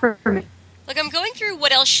flat for me. Look, I'm going through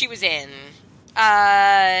what else she was in.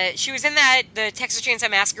 She was in the Texas Chainsaw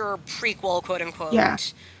Massacre prequel, quote unquote. Yeah.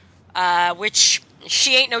 Which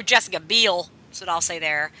she ain't no Jessica Biel. That's what I'll say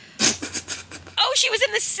there. Oh, she was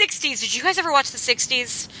in the 60s. Did you guys ever watch the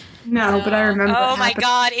 60s? No, but I remember. Oh it my happened.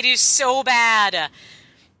 god, it is so bad.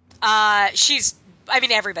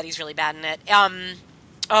 Everybody's really bad in it.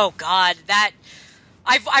 Oh god,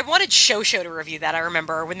 I wanted Show to review that. I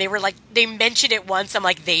remember when they mentioned it once. I'm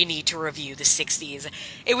like, they need to review the 60s.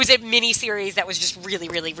 It was a mini series that was just really,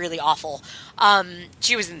 really, really awful.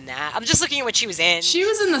 She was in that. I'm just looking at what she was in. She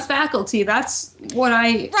was in The Faculty. That's what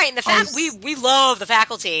I. Right, in the we love The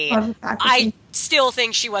Faculty. Love The Faculty. I still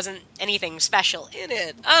think she wasn't anything special in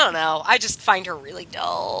it. I don't know. I just find her really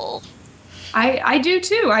dull. I do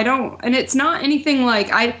too. I don't, and it's not anything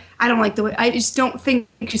like I don't like the way. I just don't think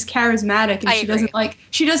she's charismatic, and I she agree. doesn't like.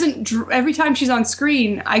 She doesn't. Every time she's on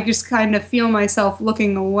screen, I just kind of feel myself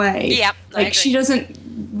looking away. Yep, I like agree. she doesn't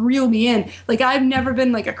reel me in. Like I've never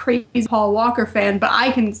been like a crazy Paul Walker fan, but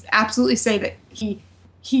I can absolutely say that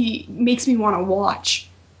he makes me want to watch.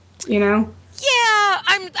 You know. Yeah,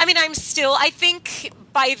 I think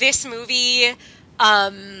by this movie,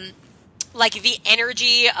 like the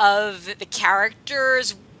energy of the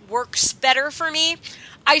characters works better for me.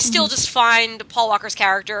 I still just find Paul Walker's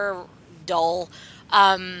character dull,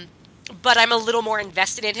 but I'm a little more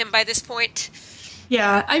invested in him by this point.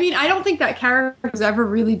 Yeah, I mean, I don't think that character was ever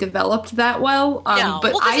really developed that well. No,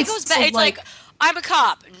 but well, because it goes back. It's like, I'm a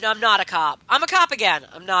cop. No, I'm not a cop. I'm a cop again.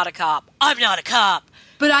 I'm not a cop. I'm not a cop.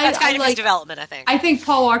 But That's kind of his like development, I think. I think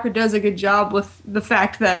Paul Walker does a good job with the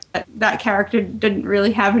fact that that character didn't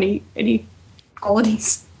really have any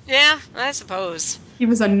qualities. Yeah, I suppose. He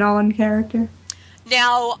was a non-character.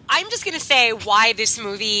 Now, I'm just going to say why this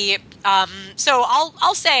movie. So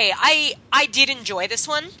I'll say I did enjoy this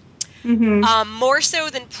one. Mm-hmm. More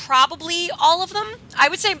so than probably all of them. I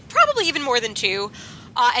would say probably even more than two.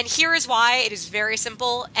 And here is why. It is very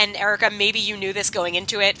simple. And Erica, maybe you knew this going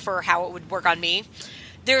into it for how it would work on me.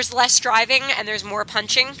 There's less driving and there's more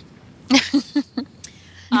punching.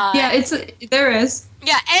 There is.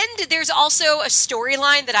 Yeah, and there's also a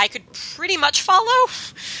storyline that I could pretty much follow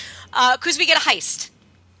because we get a heist.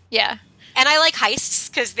 Yeah. And I like heists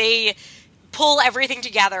because they pull everything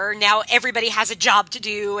together. Now everybody has a job to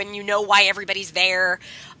do and you know why everybody's there.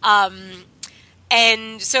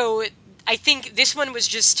 And so I think this one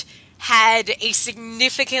had a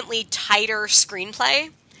significantly tighter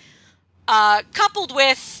screenplay coupled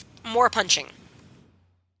with more punching.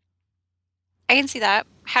 I can see that.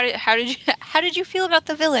 How did you feel about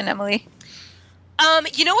the villain, Emily?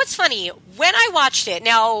 You know what's funny? When I watched it,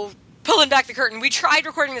 now pulling back the curtain, we tried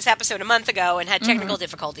recording this episode a month ago and had technical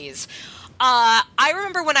difficulties. I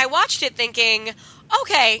remember when I watched it thinking,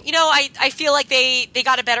 okay, I feel like they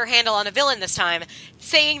got a better handle on a villain this time.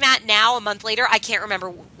 Saying that now, a month later, I can't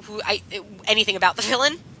remember anything about the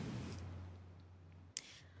villain.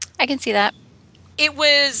 I can see that. It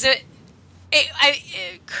was...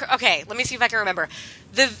 okay, let me see if I can remember.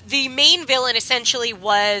 The main villain essentially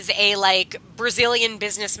was a Brazilian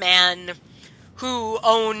businessman who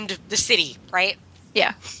owned the city, right?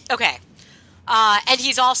 Yeah. Okay. And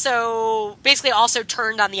he's also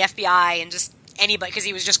turned on the FBI and just anybody because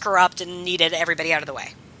he was just corrupt and needed everybody out of the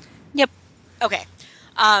way. Yep. Okay.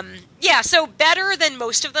 So better than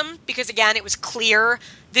most of them because again, it was clear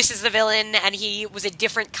this is the villain and he was a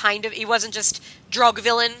different kind of, he wasn't just drug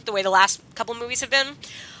villain the way the last couple movies have been.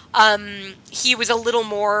 He was a little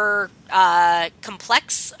more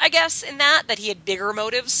complex, I guess, in that he had bigger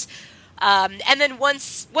motives. And then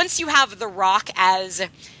once you have The Rock as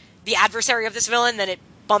the adversary of this villain, then it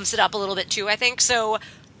bumps it up a little bit too, I think. So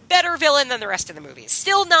better villain than the rest of the movies.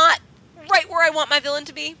 Still not right where I want my villain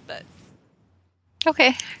to be, but...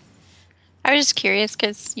 Okay. I was just curious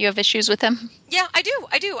because you have issues with him. Yeah, I do.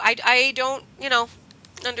 I don't,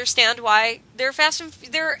 understand why they're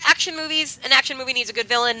they're action movies. An action movie needs a good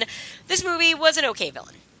villain. This movie was an okay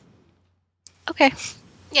villain. Okay.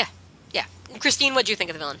 Yeah. Christine, what'd you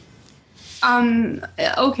think of the villain?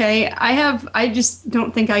 Okay. I just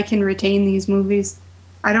don't think I can retain these movies.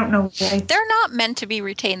 I don't know why. They're not meant to be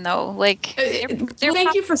retained, though.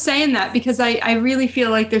 Thank you for saying that, because I really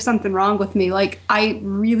feel like there's something wrong with me. I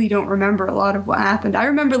really don't remember a lot of what happened. I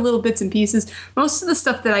remember little bits and pieces. Most of the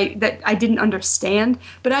stuff that I didn't understand.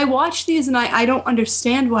 But I watched these and I don't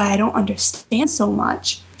understand why I don't understand so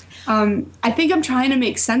much. I think I'm trying to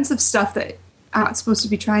make sense of stuff that I'm not supposed to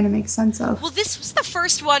be trying to make sense of. Well, this was the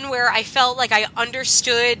first one where I felt like I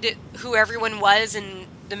understood who everyone was in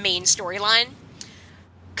the main storyline.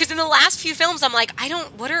 Because in the last few films, I'm like,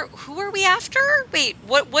 who are we after? Wait,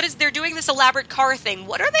 what is, they're doing this elaborate car thing.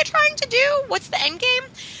 What are they trying to do? What's the end game?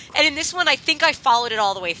 And in this one, I think I followed it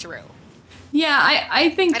all the way through. Yeah,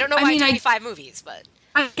 I think... I don't know why I did 5 movies, but...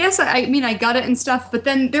 I guess, I got it and stuff, but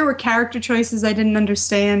then there were character choices I didn't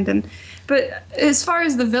understand. But as far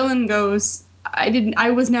as the villain goes, I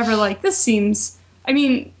was never like, this seems...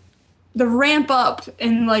 the ramp up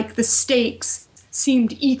and, the stakes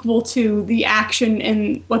seemed equal to the action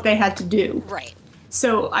and what they had to do. Right.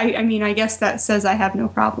 So, I guess that says I have no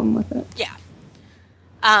problem with it. Yeah.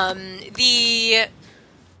 The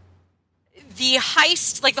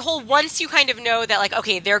heist, the whole, once you kind of know that,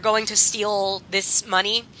 okay, they're going to steal this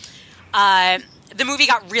money, the movie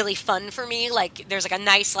got really fun for me. There's, a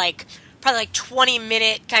nice, probably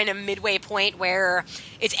 20-minute kind of midway point where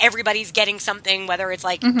it's everybody's getting something, whether it's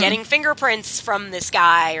getting fingerprints from this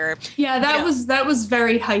guy or... Yeah, that was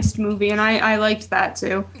very heist movie, and I liked that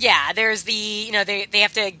too. Yeah, there's the, they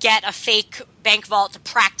have to get a fake bank vault to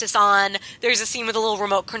practice on. There's a scene with a little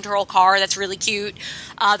remote control car that's really cute.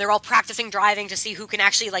 They're all practicing driving to see who can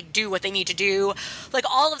actually do what they need to do.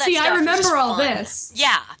 All of that stuff. See, I remember all fun. this.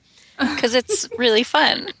 Yeah. Because it's really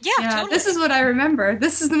fun. Yeah, totally. This is what I remember.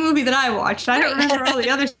 This is the movie that I watched. I don't remember all the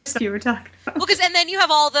other stuff you were talking about. Well, and then you have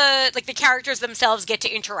all the the characters themselves get to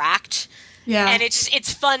interact. Yeah. And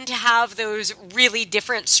it's fun to have those really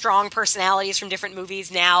different, strong personalities from different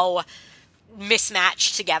movies now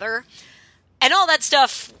mismatched together. And all that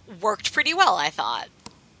stuff worked pretty well, I thought.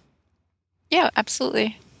 Yeah,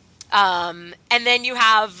 absolutely. And then you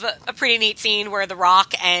have a pretty neat scene where The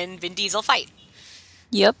Rock and Vin Diesel fight.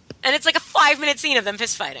 Yep. And it's a 5-minute scene of them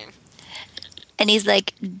fist fighting. And he's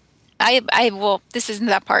like, well, this isn't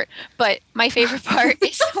that part, but my favorite part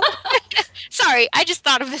is, sorry, I just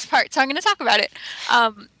thought of this part, so I'm going to talk about it.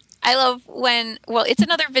 I love when, it's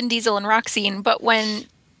another Vin Diesel and Rock scene, but when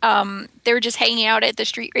they were just hanging out at the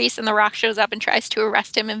street race, and The Rock shows up and tries to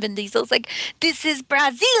arrest him, and Vin Diesel's like, "This is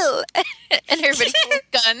Brazil," and everybody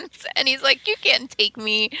pulls guns, and he's like, "You can't take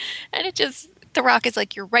me," and it just. The Rock is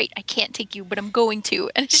like, "You're right, I can't take you, but I'm going to."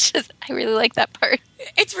 And it's just, I really like that part.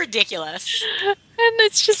 It's ridiculous. And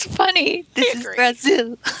it's just funny. This is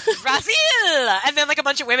Brazil. Brazil! And then, like, a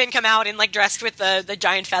bunch of women come out and, like, dressed with the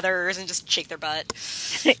giant feathers and just shake their butt.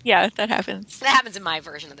 Yeah, that happens. That happens in my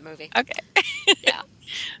version of the movie. Okay.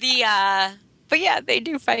 Yeah. But yeah, they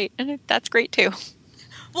do fight, and that's great, too.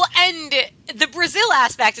 Well, and the Brazil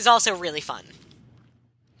aspect is also really fun.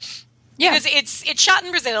 Yeah. Because it's shot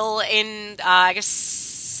in Brazil, in, I guess,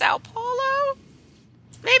 Sao Paulo?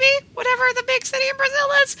 Maybe? Whatever the big city in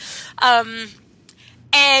Brazil is.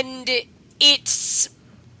 And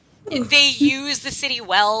they use the city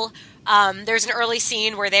well. There's an early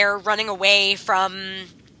scene where they're running away from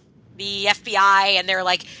the FBI, and they're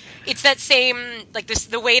like, it's that same, like,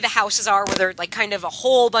 the way the houses are, where they're, like, kind of a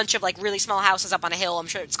whole bunch of, like, really small houses up on a hill. I'm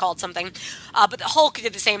sure it's called something. But the Hulk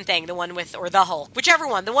did the same thing, the Hulk, whichever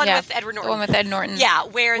one, the one with Edward Norton. The one with Ed Norton. Yeah,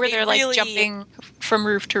 where they're, like, really jumping from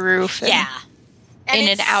roof to roof. And, in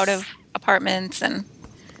and out of apartments. And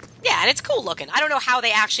yeah, and it's cool looking. I don't know how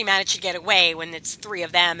they actually managed to get away when it's 3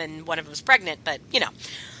 of them and one of them's pregnant, but, you know.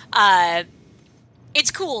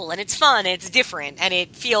 It's cool, and it's fun, and it's different, and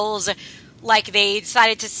it feels like they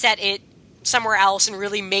decided to set it somewhere else and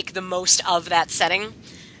really make the most of that setting.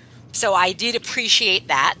 So I did appreciate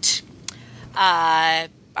that. I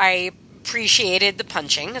appreciated the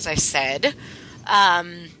punching, as I said.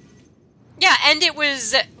 Yeah, and it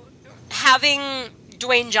was having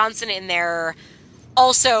Dwayne Johnson in there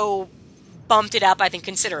also bumped it up, I think,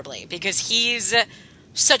 considerably, because he's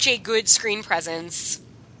such a good screen presence.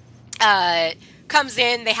 Comes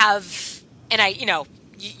in, they have, and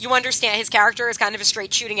you understand his character is kind of a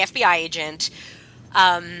straight shooting FBI agent.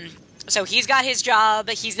 So he's got his job.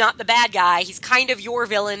 He's not the bad guy. He's kind of your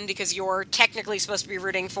villain because you're technically supposed to be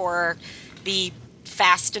rooting for the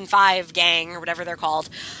Fast and Five gang or whatever they're called.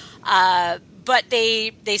 But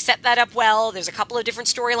they set that up well. There's a couple of different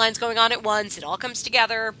storylines going on at once. It all comes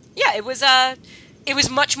together. Yeah, it was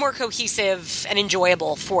much more cohesive and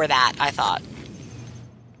enjoyable for that, I thought,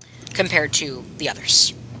 compared to the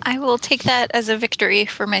others. I will take that as a victory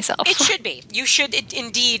for myself. It should be. You should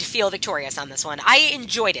indeed feel victorious on this one. I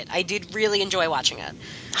enjoyed it. I did really enjoy watching it.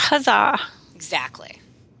 Huzzah. Exactly.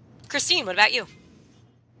 Christine, what about you?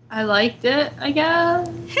 I liked it, I guess.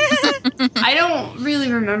 I don't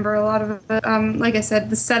really remember a lot of it. Like I said,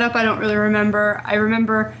 the setup I don't really remember. I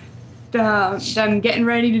remember them getting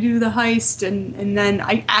ready to do the heist, and then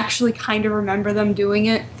I actually kind of remember them doing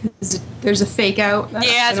it because there's a fake out.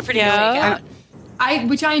 Yeah, it's a pretty good fake out.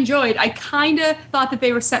 Which I enjoyed. I kind of thought that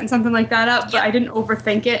they were setting something like that up, but I didn't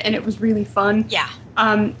overthink it, and it was really fun. Yeah.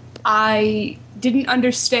 I didn't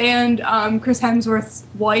understand Chris Hemsworth's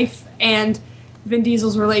wife and Vin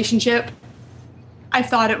Diesel's relationship. I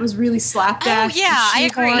thought it was really slapdash. Oh, yeah, I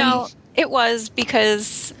agree. No, it was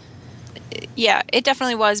because... Yeah, it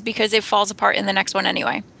definitely was because it falls apart in the next one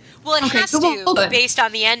anyway. Well, it has to, based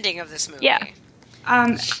on the ending of this movie. Yeah.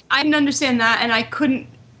 I didn't understand that, and I couldn't...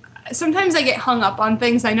 Sometimes I get hung up on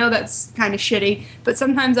things. I know that's kind of shitty, but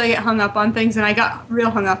sometimes I get hung up on things, and I got real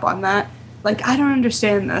hung up on that. Like, I don't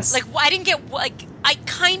understand this. Like, I didn't get... Like, I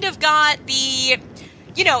kind of got the...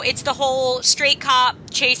 You know, it's the whole straight cop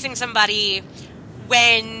chasing somebody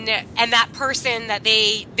when... And that person that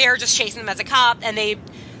they're just chasing them as a cop, and they...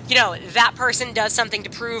 You know, that person does something to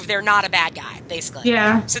prove they're not a bad guy, basically.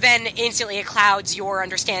 Yeah. So then instantly it clouds your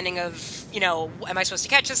understanding of, you know, am I supposed to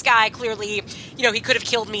catch this guy? Clearly, you know, he could have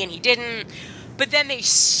killed me and he didn't. But then they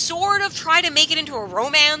sort of try to make it into a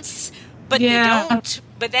romance, but they don't.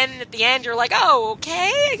 But then at the end you're like, oh,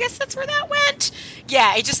 okay, I guess that's where that went.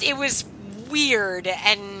 Yeah, it was weird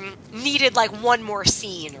and needed like one more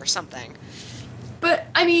scene or something. But,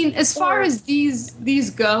 I mean, as far as these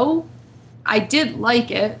go... I did like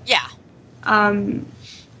it. Yeah.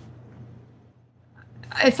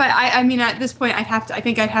 If I mean, at this point, I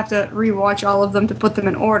think I'd have to rewatch all of them to put them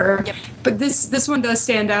in order. Yep. But this one does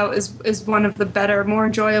stand out as one of the better, more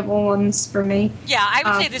enjoyable ones for me. Yeah, I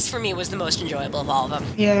would say this for me was the most enjoyable of all of them.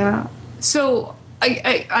 Yeah. So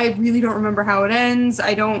I really don't remember how it ends.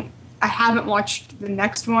 I haven't watched the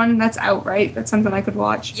next one. That's out, right? That's something I could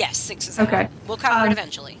watch. Yes, 6 is out. Okay. We'll cover it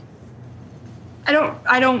eventually. I don't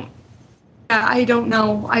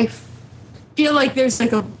know. I feel like there's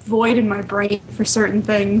like a void in my brain for certain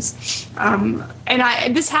things. And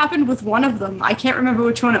this happened with one of them. I can't remember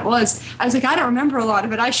which one it was. I was like, I don't remember a lot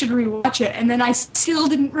of it. I should rewatch it. And then I still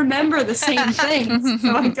didn't remember the same things.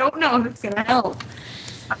 So I don't know if it's going to help.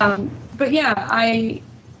 But yeah, I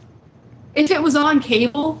if it was on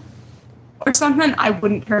cable or something, I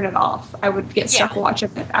wouldn't turn it off. I would get stuck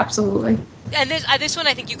watching it. Absolutely. And this one,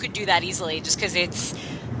 I think you could do that easily, just because it's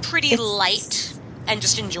pretty light and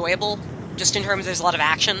just enjoyable, just in terms of there's a lot of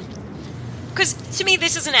action. Because to me,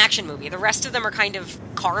 this is an action movie. The rest of them are kind of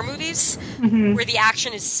car movies, where the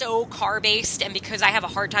action is so car-based, and because I have a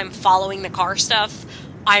hard time following the car stuff,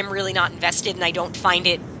 I'm really not invested, and I don't find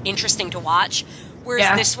it interesting to watch.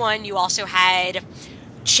 Whereas this one, you also had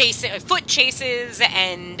foot chases,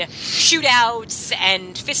 and shootouts,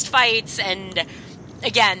 and fistfights, and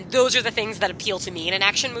again, those are the things that appeal to me in an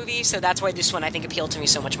action movie, so that's why this one, I think, appealed to me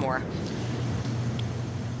so much more.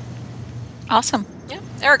 Awesome. Yeah.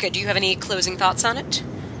 Erica, do you have any closing thoughts on it?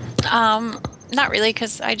 Not really,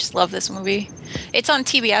 because I just love this movie. It's on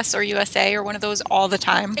TBS or USA or one of those all the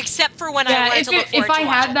time. Except for when I wanted to look forward if I to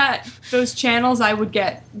had those channels, there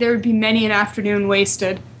would be many an afternoon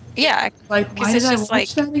wasted. Yeah. Like, why did I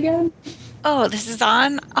watch that again? Oh, this is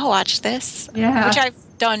on? I'll watch this. Yeah. Which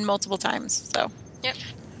I've done multiple times, so. Yep.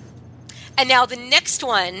 And now the next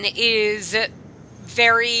one is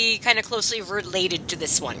very kind of closely related to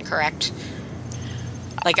this one, correct?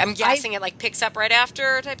 Like, I'm guessing it, like, picks up right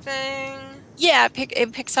after type thing? Yeah,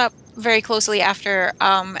 it picks up very closely after,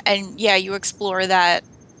 and yeah, you explore that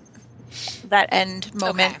end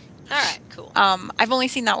moment. Okay. All right, cool. I've only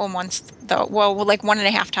seen that one once, though. Well, like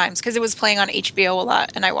 1.5 times, because it was playing on HBO a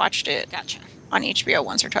lot, and I watched it on HBO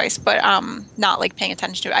once or twice, but not, like, paying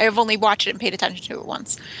attention to it. I have only watched it and paid attention to it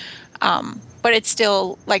once. But it's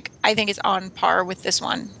still, like, I think it's on par with this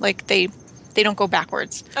one. Like, they don't go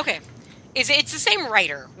backwards. Okay. It's the same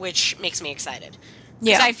writer, which makes me excited.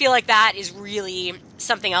 Yeah. Because I feel like that is really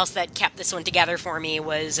something else that kept this one together for me it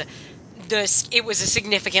was a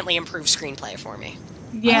significantly improved screenplay for me.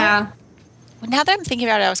 Yeah. Now that I'm thinking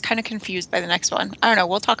about it, I was kind of confused by the next one. I don't know.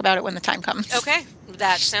 We'll talk about it when the time comes. Okay.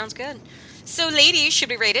 That sounds good. So, ladies, should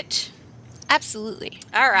we rate it? Absolutely.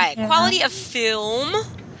 All right. Yeah. Quality of film.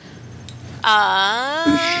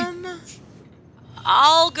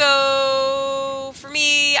 I'll go, for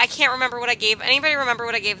me, I can't remember what I gave. Anybody remember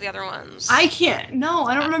what I gave the other ones? I can't. No,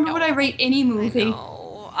 I don't remember what I rate any movie.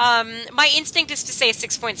 My instinct is to say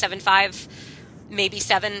 6.75, maybe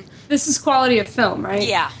 7. This is quality of film, right?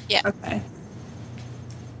 Yeah. Yeah. Okay.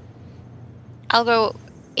 I'll go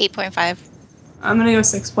 8.5. I'm going to go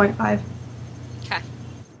 6.5. Okay.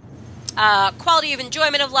 Quality of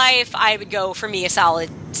enjoyment of life, I would go, for me, a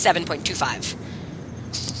solid 7.25.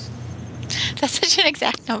 That's such an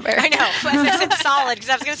exact number. I know. I said solid because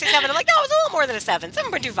I was going to say 7. I'm like, no, it was a little more than a 7.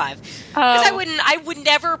 7.25. Because I would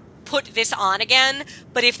never put this on again,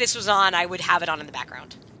 but if this was on, I would have it on in the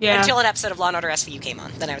background. Yeah. Until an episode of Law & Order SVU came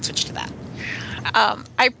on. Then I would switch to that. I'm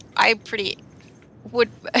pretty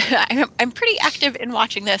active in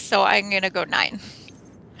watching this, so I'm going to go 9.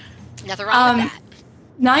 Nothing wrong with that.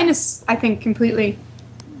 9 is, I think, completely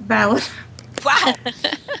valid. Wow.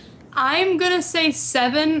 I'm going to say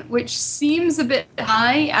 7, which seems a bit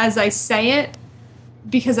high as I say it,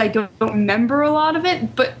 because I don't remember a lot of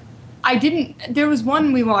it, but I didn't... There was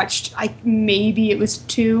one we watched, maybe it was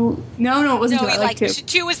 2. No, it wasn't 2. I like 2.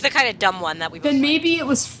 2 was the kind of dumb one that we... Then maybe it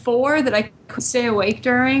was 4 that I could stay awake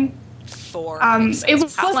during. 4. It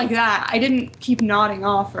wasn't like that. I didn't keep nodding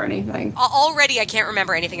off or anything. Already, I can't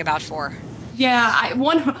remember anything about 4. Yeah,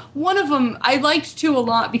 one of them, I liked 2 a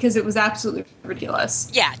lot because it was absolutely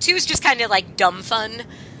ridiculous. Yeah, 2 is just kind of like dumb fun.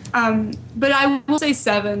 But I will say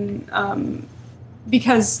 7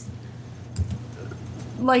 because,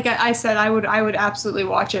 like I said, I would absolutely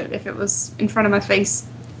watch it if it was in front of my face.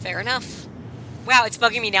 Fair enough. Wow, it's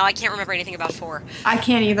bugging me now. I can't remember anything about 4. I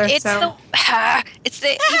can't either. It's the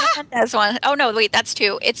Eva Mendes one. Oh no, wait, that's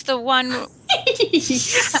 2. It's the one. Wait,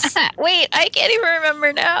 I can't even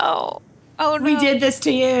remember now. Oh, no. We did this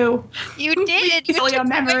to you. You did. You took your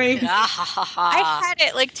memory. I had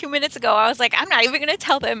it like 2 minutes ago. I was like, I'm not even going to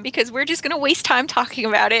tell them because we're just going to waste time talking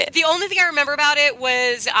about it. The only thing I remember about it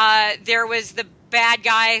was there was the bad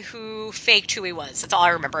guy who faked who he was. That's all I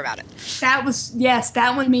remember about it. That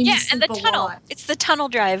one made me sleep and the tunnel. lot. It's the tunnel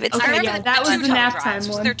drive. It's that was the nap time one.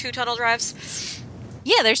 Was there 2 tunnel drives?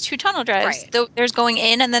 Yeah, there's 2 tunnel drives. Right. There's going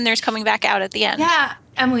in and then there's coming back out at the end. Yeah,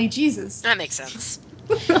 Emily, Jesus. That makes sense.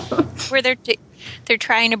 Where they're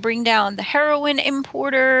trying to bring down the heroin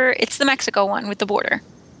importer. It's the Mexico one with the border.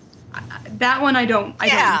 That one I don't.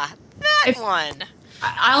 That one.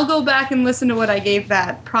 I'll go back and listen to what I gave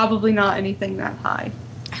that. Probably not anything that high.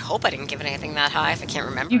 I hope I didn't give it anything that high if I can't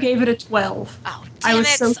remember. You gave it a 12. Oh, damn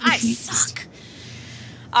I suck.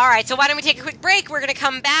 All right, so why don't we take a quick break? We're going to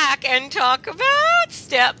come back and talk about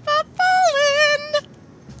Step Up Ballin'.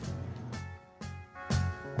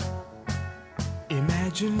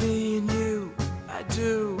 Imagine me and you, I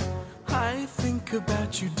do. I think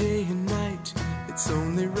about you day and night. It's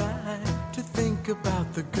only right to think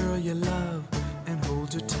about the girl you love and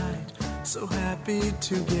hold her tight. So happy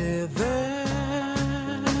together.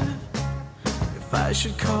 If I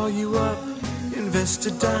should call you up, invest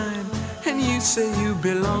a dime, and you say you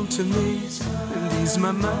belong to me, and ease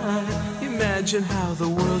my mind. Imagine how the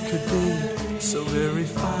world could be so very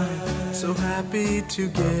fine, so happy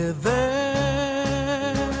together.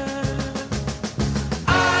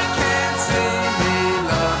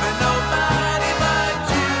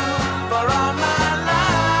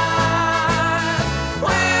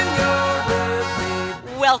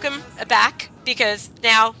 Welcome back, because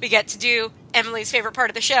now we get to do Emily's favorite part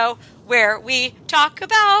of the show, where we talk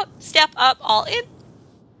about Step Up All In.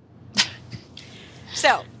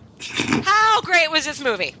 So, how great was this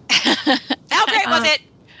movie? How great was it?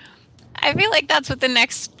 I feel like that's what the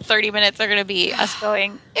next 30 minutes are going to be, us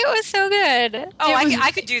going, it was so good. Oh,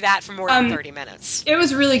 I could do that for more than 30 minutes. It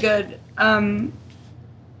was really good. Emily,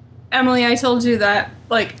 I told you that,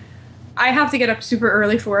 like, I have to get up super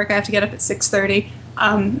early for work. I have to get up at 6:30.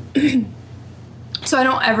 So I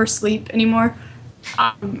don't ever sleep anymore.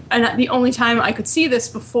 And the only time I could see this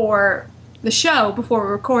before the show, before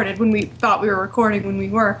we recorded, when we thought we were recording when we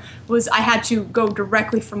were, was I had to go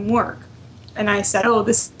directly from work. And I said, oh,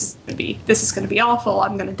 this is going to be awful.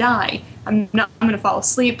 I'm going to die. I'm going to fall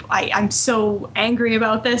asleep. I'm so angry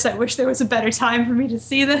about this. I wish there was a better time for me to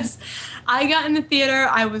see this. I got in the theater.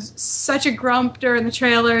 I was such a grump during the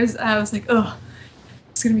trailers. I was like, ugh.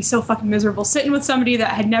 It's going to be so fucking miserable. Sitting with somebody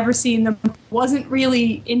that had never seen them, wasn't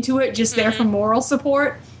really into it, just there for moral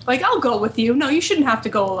support. Like, I'll go with you. No, you shouldn't have to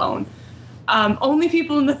go alone. Only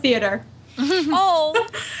people in the theater. Oh.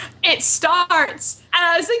 It starts, and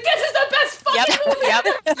I was like, this is the best fucking movie. Yep.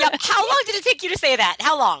 How long did it take you to say that?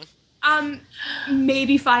 How long?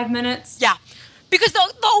 Maybe 5 minutes. Yeah. Because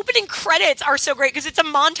the opening credits are so great, because it's a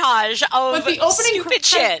montage of but the opening stupid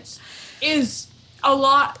shit. Is a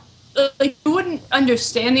lot. Like, you wouldn't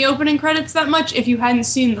understand the opening credits that much if you hadn't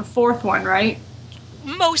seen the fourth one, right?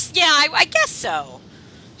 I guess so.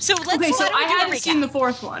 So let's. Okay, so I hadn't seen the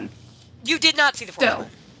fourth one. You did not see the fourth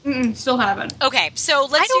one. Still haven't. Okay, so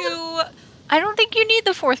let's do. I don't think you need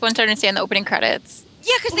the fourth one to understand the opening credits.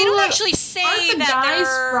 Yeah, because they don't actually say aren't the that guys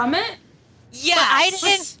they're from it. Yeah, I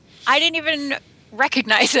didn't even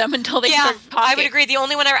recognize them until they started talking. I would agree. The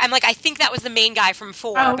only one I'm like, I think that was the main guy from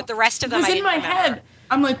 4, but the rest of them I didn't remember. In my head.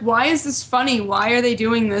 I'm like, why is this funny? Why are they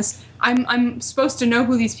doing this? I'm supposed to know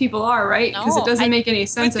who these people are, right? Because it doesn't make any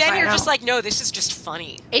sense. But then you're just like, no, this is just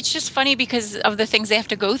funny. It's just funny because of the things they have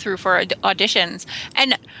to go through for auditions.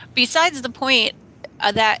 And besides the point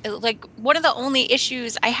that, like, one of the only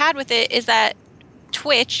issues I had with it is that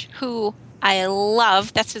Twitch, who I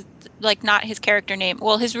love, that's his, like, not his character name.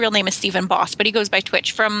 Well, his real name is Stephen Boss, but he goes by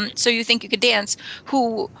Twitch from So You Think You Could Dance,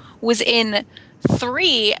 who was in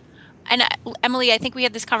 3. And Emily, I think we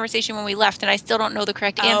had this conversation when we left, and I still don't know the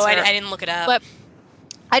correct answer. Oh, I didn't look it up. But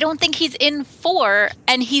I don't think he's in 4,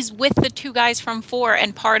 and he's with the 2 guys from 4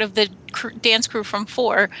 and part of the dance crew from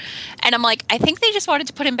 4. And I'm like, I think they just wanted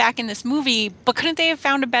to put him back in this movie, but couldn't they have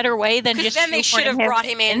found a better way than just... then they should have brought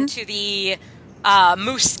him into the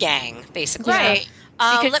Moose Gang, basically. Right.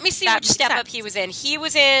 Let me see which Step Up he was in. He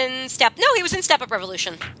was in Step Up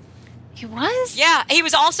Revolution. He was? Yeah, he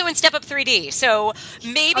was also in Step Up 3D. So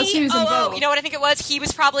maybe, you know what I think it was? He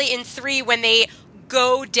was probably in 3 when they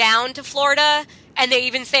go down to Florida, and they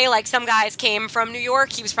even say, like, some guys came from New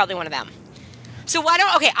York. He was probably one of them. So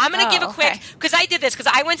I'm going to give a quick, because I did this,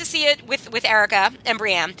 because I went to see it with Erica and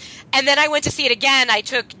Brienne, and then I went to see it again. I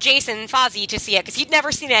took Jason Fozzie to see it, because he'd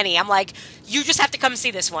never seen any. I'm like, you just have to come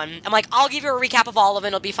see this one. I'm like, I'll give you a recap of all of it,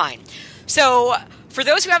 it'll be fine. So, for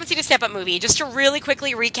those who haven't seen a Step Up movie, just to really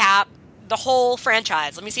quickly recap the whole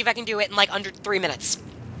franchise. Let me see if I can do it in like under 3 minutes.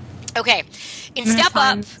 Okay. In Step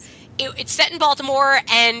Up, it's set in Baltimore,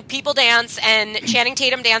 and people dance, and Channing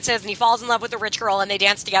Tatum dances, and he falls in love with a rich girl, and they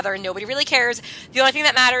dance together, and nobody really cares. The only thing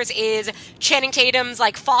that matters is Channing Tatum's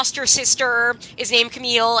like foster sister is named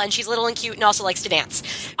Camille, and she's little and cute and also likes to dance.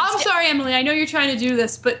 I'm sorry, Emily. I know you're trying to do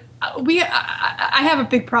this, but I have a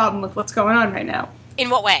big problem with what's going on right now. In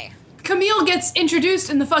what way? Camille gets introduced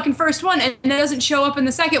in the fucking first one and doesn't show up in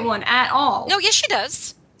the second one at all. No, yes, she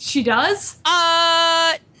does. She does?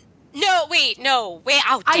 No, wait, damn it.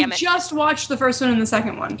 I just watched the first one and the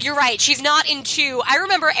second one. You're right, she's not in 2. I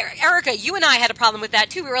remember, Erica, you and I had a problem with that,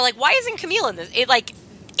 too. We were like, why isn't Camille in this?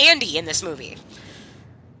 Andy in this movie.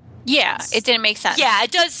 Yeah, it didn't make sense. Yeah,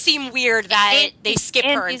 it does seem weird that they skip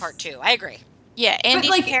her in part 2. I agree. Yeah, Andy's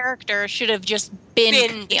like, character should have just been the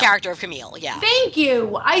Camille. character of Camille, yeah. Thank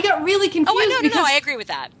you. I got really confused. Oh, no, because I agree with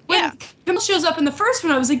that. when Camille shows up in the first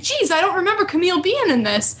one, I was like, geez, I don't remember Camille being in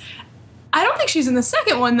this. I don't think she's in the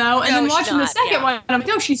second one, though. And No, then she's watching the not, second yeah. one, I'm like,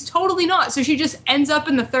 no, she's totally not. So she just ends up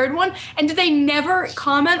in the third one. And did they never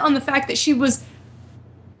comment on the fact that she lived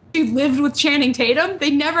with Channing Tatum?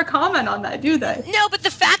 They never comment on that, do they? No, but the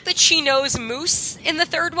fact that she knows Moose in the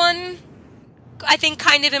third one, I think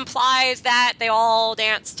kind of implies that they all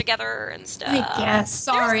dance together and stuff. I guess.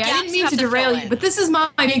 Sorry, I gaps didn't you mean have to to derail fill you, in. but this is my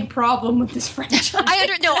big problem with this franchise.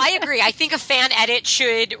 I agree. I think a fan edit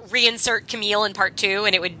should reinsert Camille in part 2,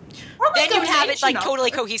 and it would then you would have it like totally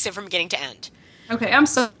cohesive from beginning to end. Okay, I'm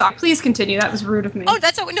sorry. Please continue. That was rude of me. Oh,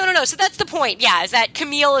 no. So that's the point. Yeah, is that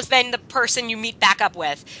Camille is then the person you meet back up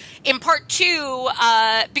with in part 2,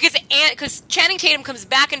 because Channing Tatum comes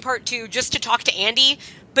back in part 2 just to talk to Andy,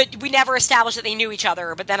 but we never established that they knew each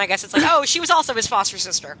other. But then I guess it's like, oh, she was also his foster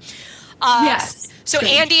sister. Yes. So True.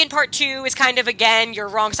 Andy in part 2 is kind of, again, your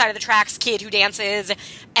wrong side of the tracks kid who dances,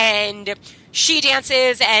 and she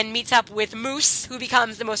dances and meets up with Moose, who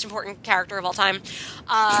becomes the most important character of all time,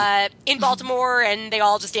 in Baltimore, and they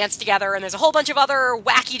all just dance together, and there's a whole bunch of other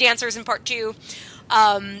wacky dancers in part 2.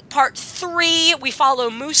 Part 3, we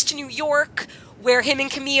follow Moose to New York, where him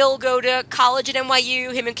and Camille go to college at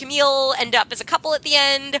NYU. Him and Camille end up as a couple at the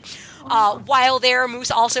end. While there,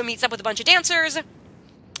 Moose also meets up with a bunch of dancers.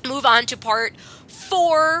 Move on to part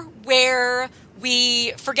 4, where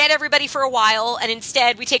we forget everybody for a while, and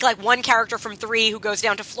instead we take like one character from 3 who goes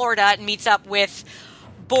down to Florida and meets up with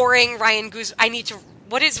boring Ryan Guzman.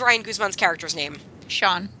 What is Ryan Guzman's character's name?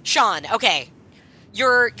 Sean. Okay.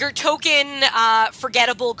 Your token,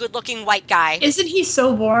 forgettable, good-looking white guy. Isn't he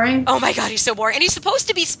so boring? Oh my god, he's so boring. And he's supposed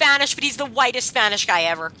to be Spanish, but he's the whitest Spanish guy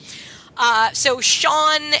ever. So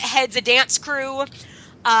Sean heads a dance crew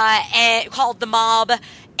called The Mob,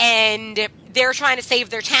 and they're trying to save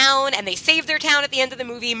their town, and they save their town at the end of the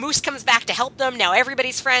movie. Moose comes back to help them. Now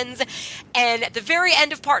everybody's friends. And at the very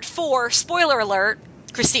end of part 4, spoiler alert,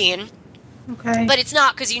 Christine, Okay. but it's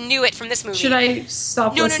not because you knew it from this movie. Should I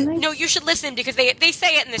stop listening? No, you should listen because they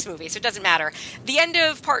say it in this movie, so it doesn't matter. The end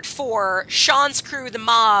of part 4, Sean's crew, The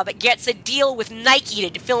Mob, gets a deal with Nike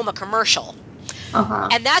to film a commercial. Uh-huh.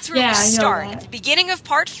 And that's where we I know start. that. At the beginning of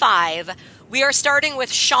part 5, we are starting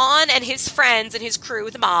with Sean and his friends and his crew,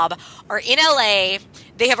 The Mob, are in LA.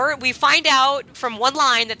 We find out from one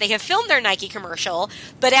line that they have filmed their Nike commercial,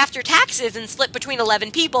 but after taxes and split between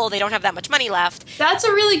 11 people, they don't have that much money left. That's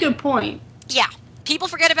a really good point. Yeah. People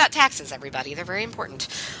forget about taxes, everybody. They're very important.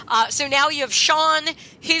 So now you have Sean,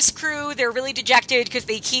 his crew. They're really dejected because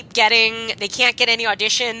they can't get any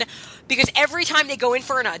audition. Because every time they go in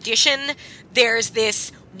for an audition, there's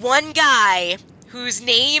this one guy whose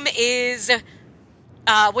name is,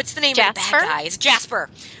 what's the name Jasper? of the bad guy? It's Jasper.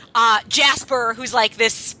 Jasper, who's like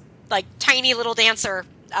this, like, tiny little dancer,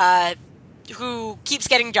 who keeps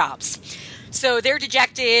getting jobs. So they're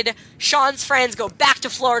dejected. Sean's friends go back to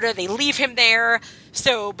Florida. They leave him there.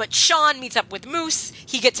 But Sean meets up with Moose.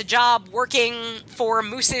 He gets a job working for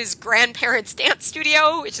Moose's grandparents' dance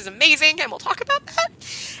studio, which is amazing, and we'll talk about that.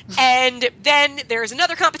 And then there's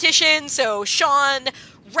another competition, so Sean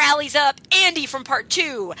rallies up Andy from part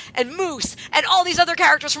 2, and Moose, and all these other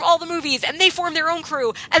characters from all the movies, and they form their own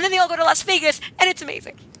crew, and then they all go to Las Vegas, and it's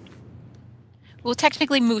amazing. Well,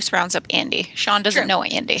 technically, Moose rounds up Andy. Sean doesn't know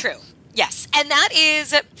Andy. True. Yes. And that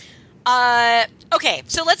is... okay,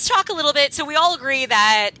 so let's talk a little bit. So we all agree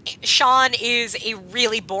that Sean is a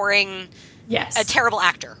really boring, a terrible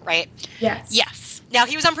actor, right? Yes. Yes. Now,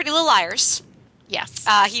 he was on Pretty Little Liars. Yes.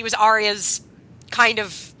 He was Arya's kind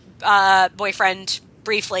of boyfriend,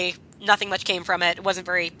 briefly. Nothing much came from it. It wasn't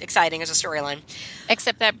very exciting as a storyline.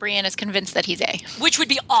 Except that Brienne is convinced that he's A. Which would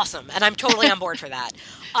be awesome, and I'm totally on board for that.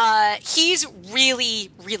 He's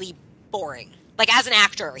really, really boring. Like, as an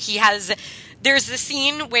actor, there's the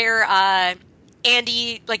scene where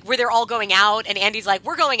Andy, like, where they're all going out, and Andy's like,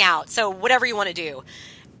 we're going out, so whatever you want to do.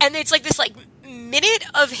 And it's like this, like, minute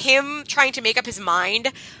of him trying to make up his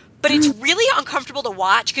mind, but it's really uncomfortable to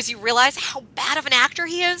watch because you realize how bad of an actor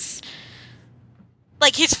he is.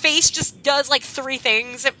 Like, his face just does, like, 3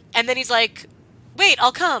 things, and then he's like, wait,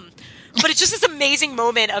 I'll come. But it's just this amazing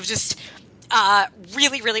moment of just...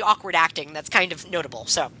 really, really awkward acting that's kind of notable,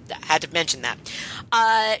 so I had to mention that.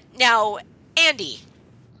 Now, Andy.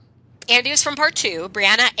 Andy is from part 2,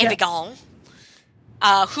 Brianna Evigan,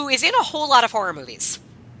 who is in a whole lot of horror movies.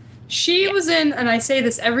 She was in, and I say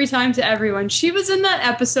this every time to everyone, she was in that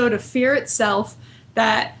episode of Fear Itself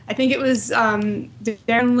that I think it was Darren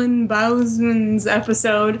Bousman's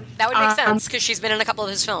episode. That would make sense, because she's been in a couple of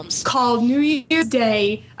his films. Called New Year's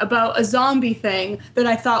Day, about a zombie thing that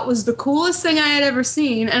I thought was the coolest thing I had ever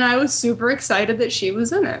seen, and I was super excited that she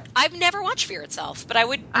was in it. I've never watched Fear Itself, but I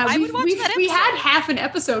would watch that episode. We had half an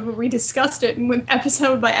episode where we discussed it, and went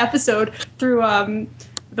episode by episode through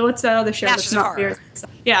what's that other show Masters that's not of Fear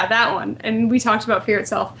Itself? Yeah, that one. And we talked about Fear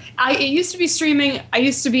Itself. It used to be streaming. I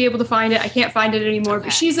used to be able to find it. I can't find it anymore,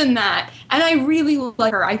 but she's in that. And I really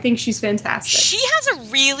like her. I think she's fantastic. She has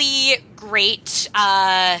a really great,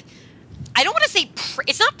 I don't want to say,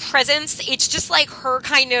 it's not presence, it's just like her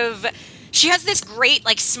kind of, she has this great,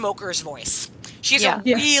 like, smoker's voice. She has a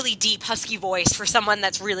really deep, husky voice for someone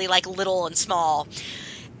that's really, like, little and small.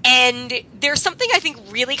 And there's something I think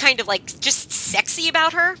really kind of like just sexy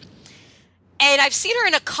about her. And I've seen her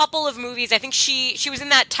in a couple of movies. I think she was in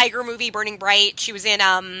that Tiger movie, Burning Bright. She was in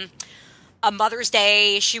A Mother's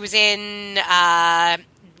Day. She was in the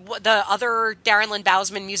other Darren Lynn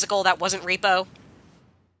Bousman musical that wasn't Repo.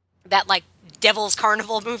 That like Devil's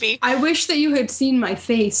Carnival movie. I wish that you had seen my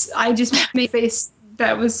face. I just made a face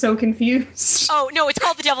that was so confused. Oh, no, it's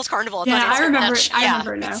called The Devil's Carnival. It's yeah, on I remember it. I yeah,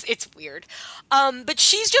 remember it now. It's weird. But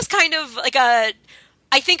she's just kind of like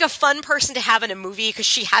I think a fun person to have in a movie because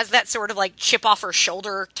she has that sort of like chip off her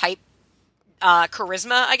shoulder type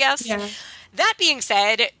charisma, I guess. Yeah. That being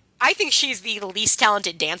said, I think she's the least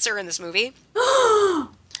talented dancer in this movie.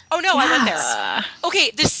 Oh, no, yes. I went there.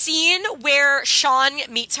 Okay, the scene where Sean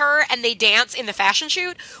meets her and they dance in the fashion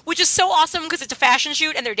shoot, which is so awesome because it's a fashion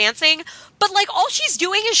shoot and they're dancing, but, like, all she's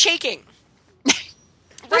doing is shaking.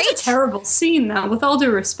 Right? That's a terrible scene, though, with all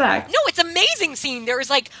due respect. No, it's an amazing scene. There's,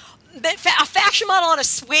 like, a fashion model on a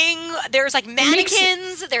swing. There's, like,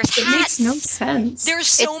 mannequins. There's hats. It makes no sense. There's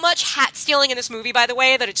so much hat stealing in this movie, by the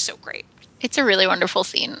way, that it's so great. It's a really wonderful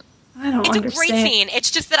scene. It's a great scene. It's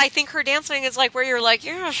just that I think her dancing is like where you're like,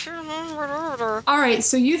 yeah, sure. All right,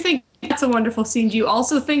 so you think that's a wonderful scene. Do you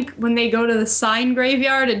also think when they go to the sign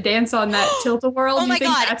graveyard and dance on that tilt-a-whirl, oh my you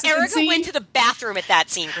think God, that's a Erica good scene? went to the bathroom at that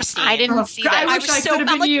scene, Christine. I didn't see that. I wish I could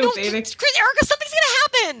have been you, baby. Erica, something's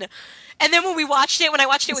gonna happen. And then when I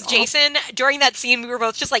watched it with Jason, during that scene, we were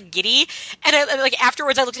both just, like, giddy. And, like,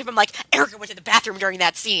 afterwards, I looked at him, I'm like, Erica went to the bathroom during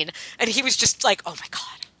that scene. And he was just like, oh, my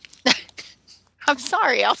God. I'm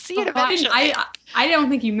sorry. I'll see it eventually. I don't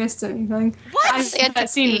think you missed anything. What? That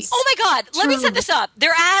scene. Oh, my God. Let me set this up.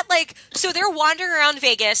 They're at, like, so they're wandering around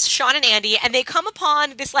Vegas, Sean and Andy, and they come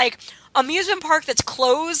upon this, like, amusement park that's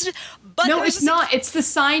closed. But no, it's not. It's the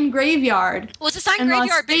sign graveyard. Well, it's a sign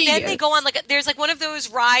graveyard, but then they go on, like, there's, like, one of those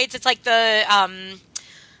rides. It's like the,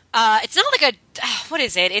 it's not like a, what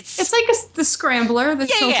is it? It's like the scrambler, the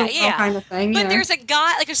tilt-a-whirl kind of thing. But there's a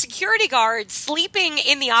guy, like a security guard, sleeping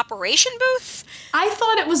in the operation booth. I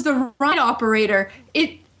thought it was the ride operator.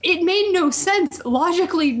 It made no sense.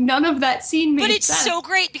 Logically, none of that scene made sense. But it's so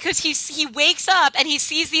great because he wakes up and he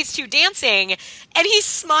sees these two dancing and he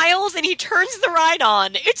smiles and he turns the ride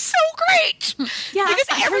on. It's so great. Yeah,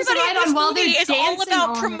 because everybody in this movie is all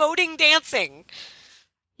about promoting dancing.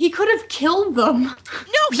 He could have killed them.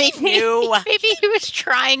 No, he knew. Maybe he was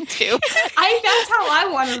trying to. That's how I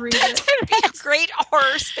want to read it. That's a great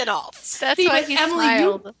horror spinoff. That's why he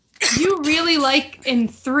smiled. You really like in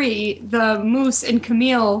 3 the Moose and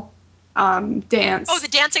Camille dance. Oh, the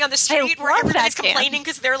dancing on the street where everybody's complaining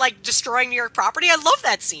because they're like destroying New York property. I love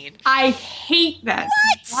that scene. I hate that.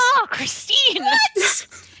 What? Oh, Christine. What?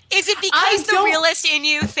 Is it because the realist in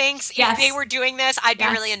you thinks if they were doing this, I'd be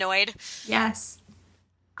really annoyed? Yes.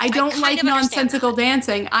 I don't like nonsensical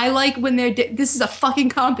dancing. I like when they're this is a fucking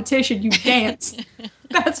competition. You dance.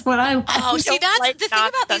 That's what I like. Oh, see, that's the thing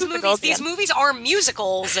about these movies. These movies are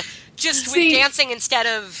musicals, just with dancing instead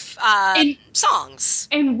of songs.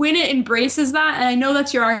 And when it embraces that, and I know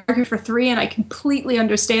that's your argument for 3, and I completely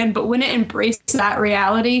understand, but when it embraces that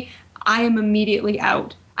reality, I am immediately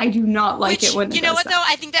out. I do not like it when it you know what, though?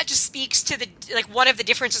 I think that just speaks to one of the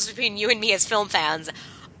differences between you and me as film fans.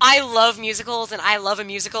 I love musicals, and I love a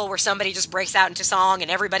musical where somebody just breaks out into song and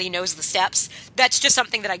everybody knows the steps. That's just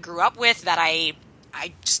something that I grew up with, that I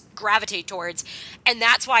just gravitate towards. And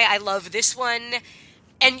that's why I love this one.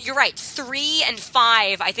 And you're right, 3 and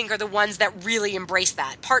 5, I think, are the ones that really embrace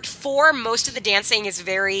that. Part 4, most of the dancing is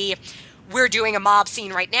we're doing a mob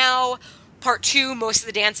scene right now. Part 2, most of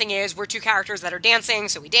the dancing is we're 2 characters that are dancing,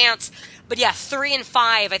 so we dance. But yeah, 3 and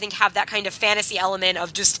 5, I think, have that kind of fantasy element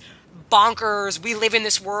of just bonkers. We live in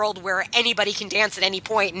this world where anybody can dance at any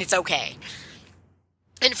point and it's okay.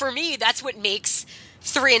 And for me, that's what makes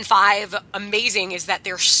 3 and 5 amazing, is that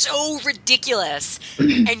they're so ridiculous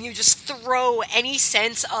and you just throw any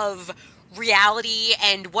sense of reality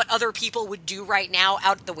and what other people would do right now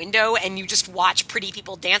out the window, and you just watch pretty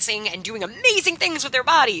people dancing and doing amazing things with their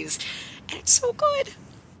bodies. And it's so good.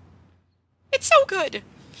 It's so good.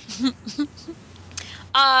 So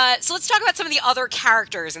let's talk about some of the other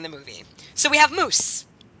characters in the movie. So we have Moose.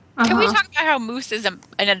 Can we talk about how Moose is an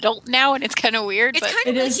adult now, and it's kind of weird? It's but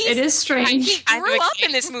kind of it is strange. He grew up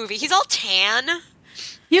in this movie. He's all tan.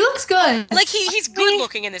 He looks good. Like he's good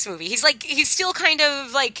looking in this movie. He's still kind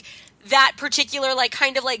of like that particular like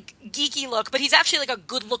kind of like geeky look, but he's actually like a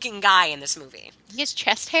good looking guy in this movie. He has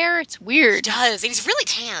chest hair. It's weird. He does. And he's really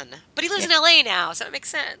tan, but he lives in LA now, so it makes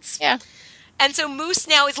sense. Yeah. And so Moose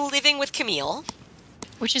now is living with Camille,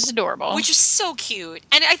 Which is adorable. which is so cute,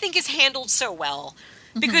 and I think is handled so well.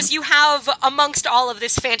 Because you have, amongst all of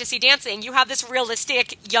this fantasy dancing, you have this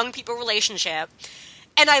realistic young people relationship.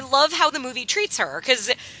 And I love how the movie treats her,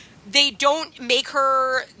 because they don't make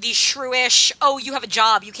her the shrewish, oh, you have a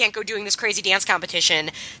job, you can't go doing this crazy dance competition.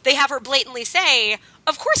 They have her blatantly say,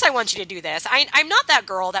 of course I want you to do this. I'm not that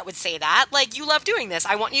girl that would say that. Like, you love doing this.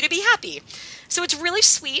 I want you to be happy. So it's really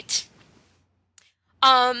sweet.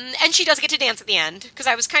 And she does get to dance at the end, because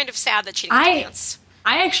I was kind of sad that she didn't get to dance.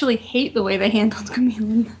 I actually hate the way they handled Camille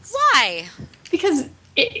in this. Why? Because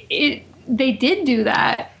they did do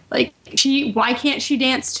that. Like, why can't she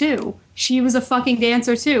dance too? She was a fucking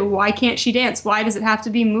dancer too. Why can't she dance? Why does it have to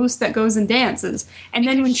be Moose that goes and dances? And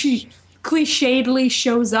then when she clichédly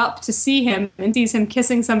shows up to see him and sees him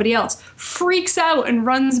kissing somebody else, freaks out and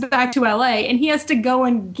runs back to LA, and he has to go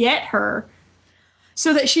and get her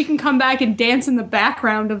so that she can come back and dance in the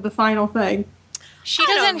background of the final thing. She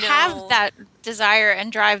doesn't have that desire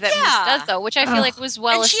and drive that Moose does, though, which I feel like was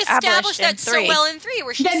well established in 3. And she established that so well in 3,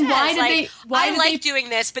 where she then says, I like doing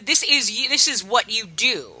this, but this is what you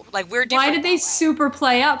do. Like, we're different. Why did they super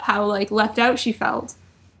play up how, like, left out she felt?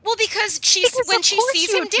 Well, because when she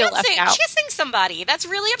sees him dancing, kissing somebody, that's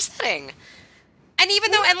really upsetting. And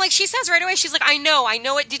even though, and like she says right away, she's like, I know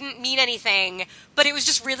it didn't mean anything, but it was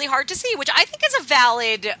just really hard to see, which I think is a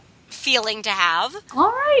valid feeling to have.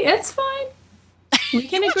 All right, it's fine. We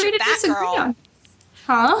can agree to disagree on.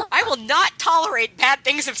 Huh? I will not tolerate bad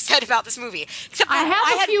things I've said about this movie. Except I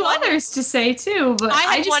have a few others to say too, but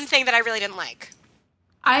I had one thing that I really didn't like.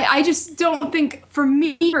 I just don't think, for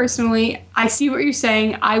me personally, I see what you're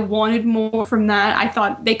saying. I wanted more from that. I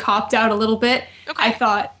thought they copped out a little bit. Okay. I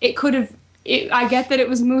thought it could have. I get that it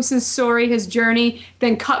was Moose's story, his journey.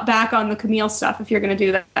 Then cut back on the Camille stuff if you're going to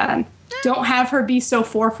do that. Don't have her be so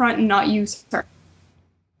forefront and not use her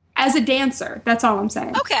as a dancer. That's all I'm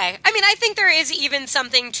saying. Okay. I mean, I think there is even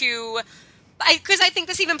something to, because I think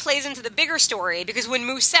this even plays into the bigger story. Because when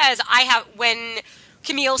Moose says, when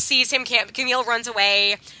Camille sees him, Camille runs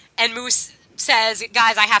away, and Moose says,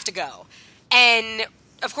 guys, I have to go. And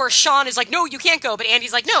of course, Sean is like, no, you can't go. But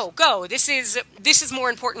Andy's like, no, go. This is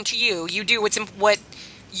more important to you. You do what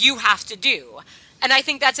you have to do. And I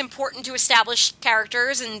think that's important to establish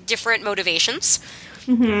characters and different motivations.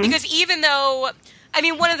 Mm-hmm. Because even though, I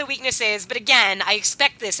mean, one of the weaknesses, but again, I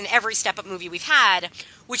expect this in every step-up movie we've had,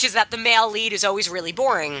 which is that the male lead is always really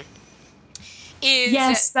boring.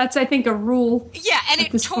 Yes, that's, I think, a rule. Yeah, and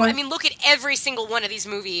I mean, look at every single one of these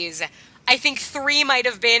movies. I think 3 might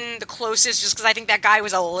have been the closest, just because I think that guy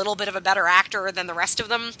was a little bit of a better actor than the rest of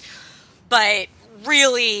them. But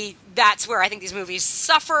really, that's where I think these movies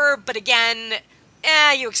suffer. But again,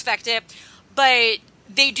 you expect it. But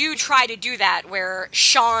they do try to do that, where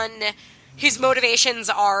Sean, his motivations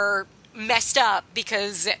are messed up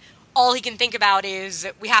because all he can think about is,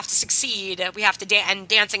 we have to succeed, we have to and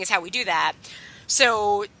dancing is how we do that.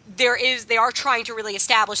 So they are trying to really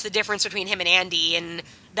establish the difference between him and Andy, and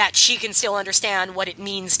that she can still understand what it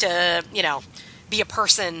means to, be a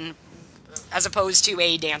person as opposed to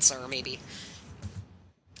a dancer, maybe.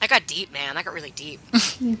 I got deep, man. I got really deep.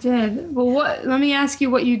 You did. Well, let me ask you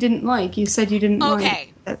what you didn't like. You said you didn't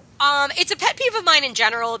like it. It's a pet peeve of mine in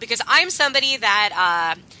general, because I'm somebody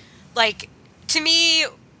that, to me,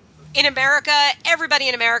 in America, everybody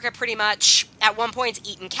in America pretty much at one point's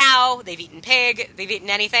eaten cow, they've eaten pig, they've eaten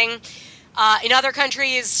anything. In other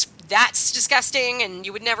countries, that's disgusting and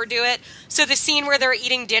you would never do it. So the scene where they're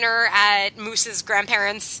eating dinner at Moose's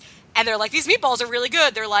grandparents and they're like, these meatballs are really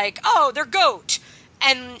good. They're like, oh, they're goat.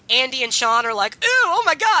 And Andy and Sean are like, ooh, oh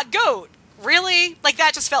my God, goat. Really? Like,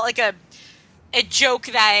 that just felt like a joke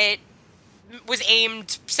that was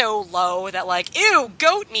aimed so low that, like, ew,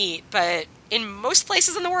 goat meat. But in most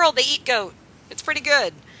places in the world, they eat goat. It's pretty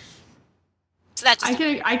good. So that's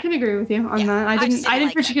I can agree with you on that. I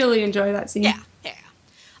didn't particularly enjoy that scene. Yeah.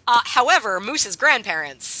 However, Moose's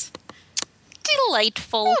grandparents,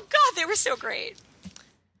 delightful. Oh God, they were so great.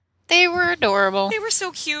 They were adorable. They were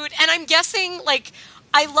so cute. And I'm guessing, like,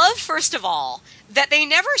 I love, first of all, that they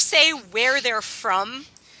never say where they're from.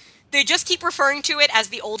 They just keep referring to it as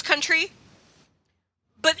the old country.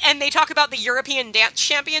 And they talk about the European Dance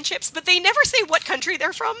Championships, but they never say what country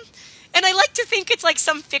they're from. And I like to think it's like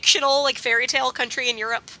some fictional, like, fairy tale country in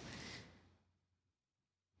Europe.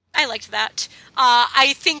 I liked that.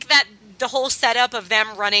 I think that the whole setup of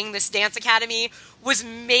them running this dance academy was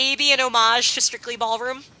maybe an homage to Strictly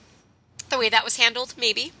Ballroom. The way that was handled,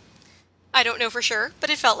 maybe. I don't know for sure, but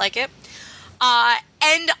it felt like it.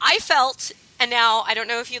 And I felt, and now I don't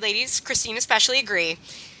know if you ladies, Christine especially, agree,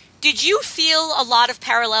 did you feel a lot of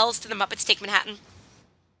parallels to the Muppets Take Manhattan?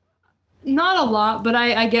 Not a lot, but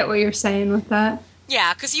I get what you're saying with that.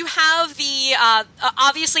 Yeah, because you have the,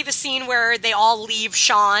 obviously the scene where they all leave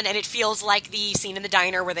Sean, and it feels like the scene in the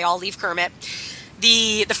diner where they all leave Kermit.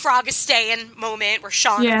 The frog is staying moment where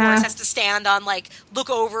Sean, of course, has to stand on, like,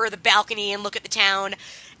 look over the balcony and look at the town.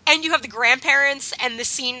 And you have the grandparents and the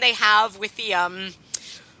scene they have with the,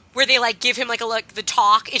 where they, like, give him, like, the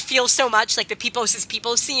talk. It feels so much like the Peepos is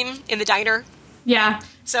Peepos scene in the diner. Yeah.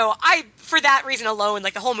 So for that reason alone,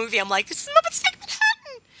 like, the whole movie, I'm like, this is Muppets Take Manhattan!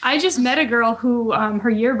 I just met a girl who, her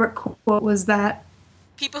yearbook quote was that.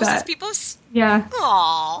 Peepos is Peepos? Yeah.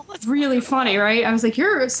 Aw, that's really funny, right? I was like,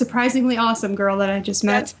 you're a surprisingly awesome girl that I just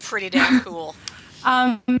met. That's pretty damn cool.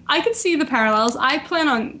 I could see the parallels. I plan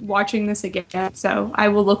on watching this again, so I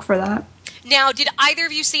will look for that. Now, did either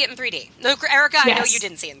of you see it in 3D? No, Erica, Yes. I know you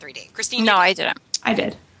didn't see it in 3D. Christine? No, I didn't. I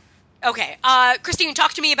did. Okay. Christine,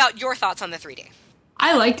 talk to me about your thoughts on the 3D.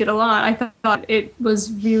 I liked it a lot. I thought it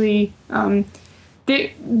was really...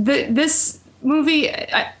 this movie...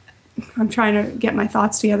 I'm trying to get my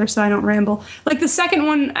thoughts together so I don't ramble. Like, the second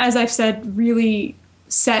one, as I've said, really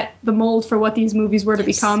set the mold for what these movies were to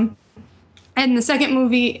become. And the second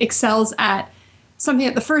movie excels at something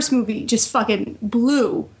that the first movie just fucking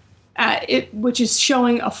blew at it, which is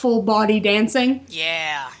showing a full body dancing.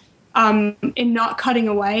 Yeah. And not cutting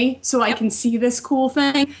away so I can see this cool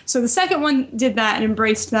thing. So the second one did that and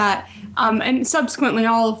embraced that. And subsequently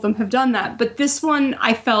all of them have done that. But this one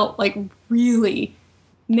I felt like really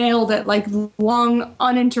nailed it, like long,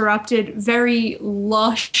 uninterrupted, very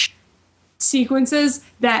lush sequences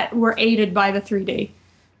that were aided by the 3D.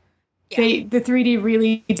 Yeah. The 3D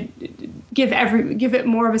really give it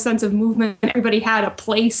more of a sense of movement. Everybody had a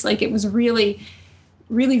place. Like, it was really,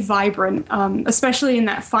 really vibrant, especially in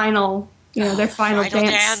that final, their final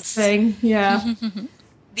dance thing. Yeah.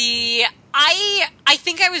 I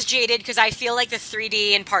think I was jaded because I feel like the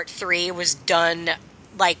 3D in part 3 was done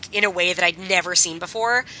like in a way that I'd never seen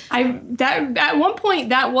before. At one point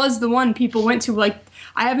that was the one people went to, like,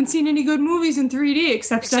 I haven't seen any good movies in 3D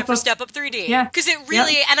except for Step Up 3D. Yeah. Because it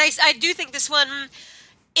really, and I do think this one,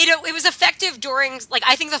 it was effective during, like,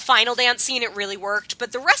 I think the final dance scene, it really worked.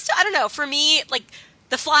 But the rest, I don't know, for me, like,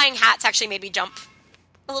 the flying hats actually made me jump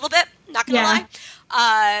a little bit, not gonna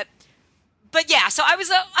lie. But yeah, so I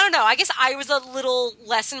don't know, I guess I was a little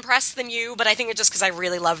less impressed than you, but I think it's just because I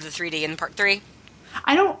really loved the 3D in part 3.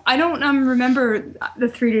 I don't remember the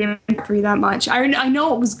 3D in part 3 that much. I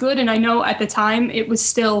know it was good, and I know at the time it was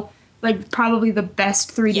still, like, probably the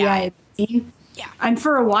best 3D I had seen. Yeah. And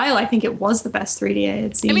for a while, I think it was the best 3D I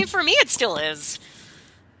had seen. I mean, for me, it still is.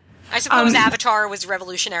 I suppose Avatar was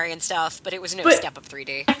revolutionary and stuff, but it was no Step Up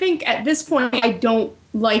 3D. I think at this point, I don't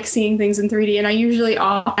like seeing things in 3D, and I usually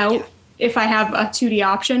opt out if I have a 2D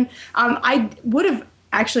option. I would have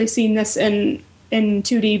actually seen this in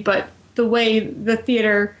 2D, but the way the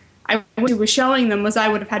theater I went to was showing them was I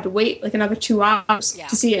would have had to wait like another 2 hours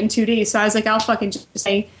to see it in 2D. So I was like, I'll fucking just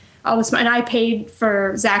say all this. And I paid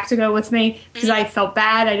for Zach to go with me because I felt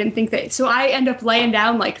bad. I didn't think that. So I end up laying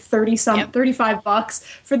down like $35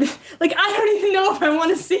 for the, like, I don't even know if I want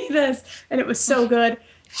to see this. And it was so good.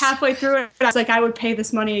 Halfway through it, I was like, I would pay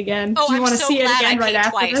this money again. Oh, do you want to so see it again I right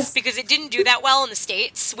after twice this? Because it didn't do that well in the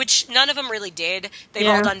States, which none of them really did. They've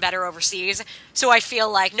all done better overseas. So I feel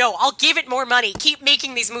like, no, I'll give it more money. Keep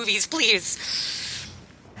making these movies, please.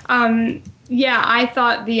 Yeah, I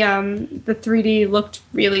thought the 3D looked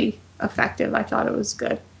really effective. I thought it was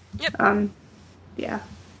good. Yep. Yeah,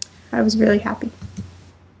 I was really happy.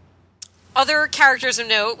 Other characters of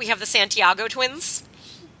note, we have the Santiago twins.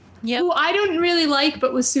 Yep. Who I don't really like,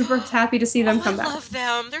 but was super happy to see them come back. I love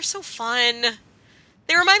them. They're so fun.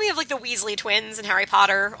 They remind me of, like, the Weasley twins in Harry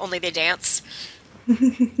Potter, only they dance.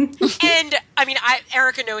 And, I mean,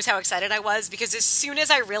 Erica knows how excited I was, because as soon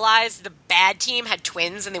as I realized the bad team had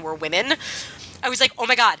twins and they were women, I was like, oh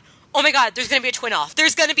my god, there's going to be a twin-off.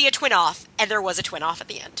 There's going to be a twin-off. And there was a twin-off at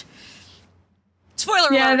the end. Spoiler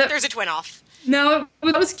alert, there's a twin-off. No,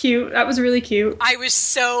 that was cute. That was really cute. I was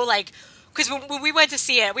so like, because when we went to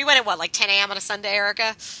see it, we went at what, like 10 a.m. on a Sunday,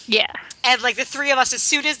 Erica? Yeah. And like the three of us, as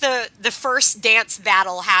soon as the first dance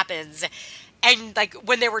battle happens, and like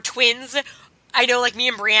when there were twins, I know like me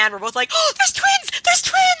and Brianne were both like, oh, there's twins! There's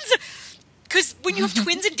twins! Because when you have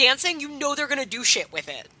twins in dancing, you know they're going to do shit with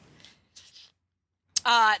it.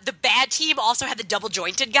 The bad team also had the double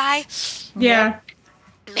jointed guy. Yeah.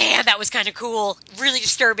 Man, that was kind of cool. Really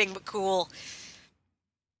disturbing, but cool.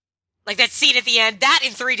 Like that scene at the end, that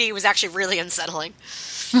in 3D was actually really unsettling.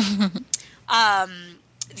 Let's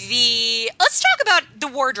talk about the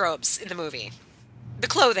wardrobes in the movie. The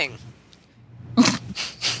clothing.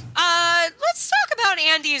 Let's talk about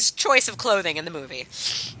Andy's choice of clothing in the movie.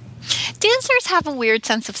 Dancers have a weird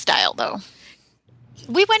sense of style, though.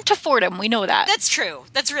 We went to Fordham, we know that. That's true.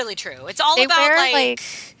 That's really true. It's all They about wear,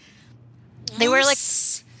 they wear like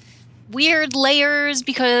loose- weird layers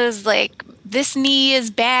because like this knee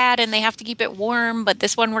is bad and they have to keep it warm, but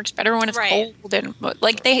this one works better when it's Right. cold, and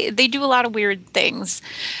like they do a lot of weird things.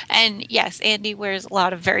 And yes, Andy wears a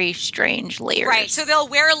lot of very strange layers. Right, so they'll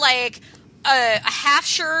wear like a half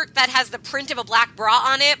shirt that has the print of a black bra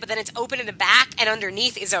on it, but then it's open in the back, and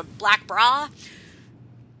underneath is a black bra.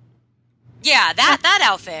 Yeah, that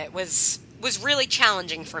outfit was really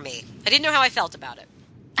challenging for me. I didn't know how I felt about it.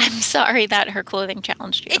 I'm sorry that her clothing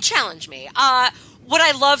challenged you. It challenged me. What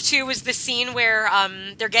I loved too was the scene where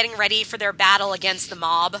they're getting ready for their battle against the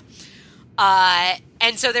mob.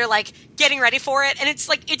 And so they're like getting ready for it, and it's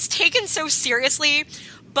like it's taken so seriously,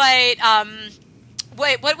 but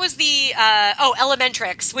wait, what was the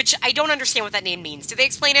Elementrix, which I don't understand what that name means. Did they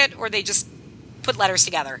explain it, or they just put letters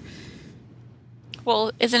together?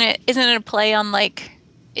 Well, isn't it a play on like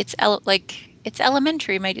it's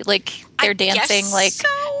elementary, maybe like they're I dancing guess like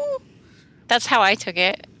so. that's how I took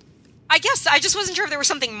it. I guess I just wasn't sure if there was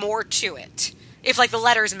something more to it. If like the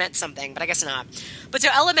letters meant something, but I guess not. But so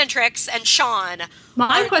Elementrix and Sean,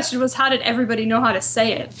 My question was, how did everybody know how to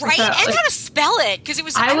say it? right, Without, and like, how to spell it, because it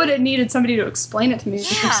was. I would have needed somebody to explain it to me.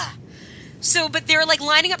 Yeah. So, but they're like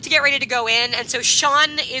lining up to get ready to go in, and so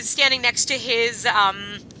Sean is standing next to his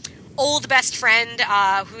old best friend,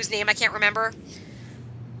 whose name I can't remember.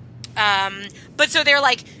 But so they're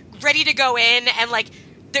like ready to go in, and like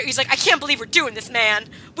he's like, I can't believe we're doing this, man.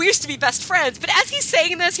 We used to be best friends. But as he's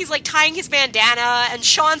saying this, he's like tying his bandana, and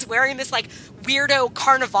Sean's wearing this like weirdo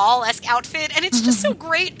carnival-esque outfit, and it's just so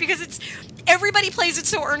great because it's everybody plays it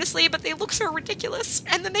so earnestly, but they look so ridiculous,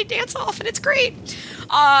 and then they dance off, and it's great.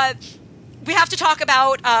 We have to talk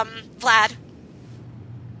about Vlad,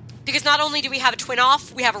 because not only do we have a twin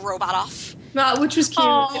off, we have a robot off. Which was cute.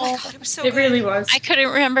 Oh. Oh my god, it was so It good. really was. I couldn't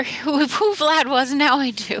remember who Vlad was. Now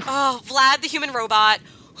I do. Oh, Vlad the human robot,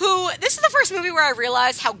 who, this is the first movie where I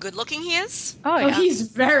realized how good looking he is. Oh Oh, yeah. he's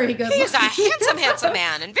very good. He's a looking. handsome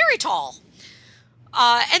man and very tall.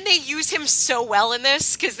 And they use him so well in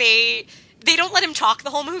this because they don't let him talk the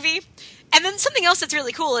whole movie. And then something else that's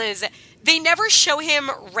really cool is they never show him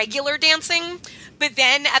regular dancing, but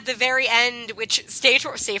then at the very end, which stay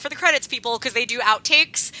for the credits, people, because they do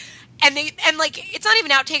outtakes. And like it's not even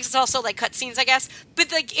outtakes; it's also like cutscenes, I guess.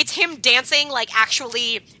 But like it's him dancing, like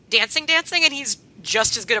actually dancing, and he's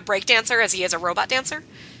just as good a breakdancer as he is a robot dancer.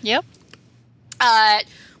 Yep.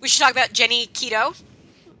 We should talk about Jenny Keto,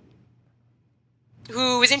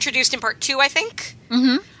 who was introduced in part 2, I think.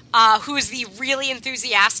 Mm-hmm. Who is the really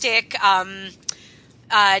enthusiastic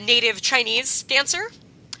native Chinese dancer.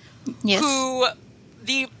 Yes. Who,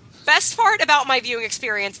 the best part about my viewing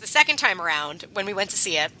experience the second time around when we went to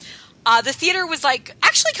see it, the theater was like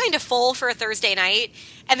actually kind of full for a Thursday night,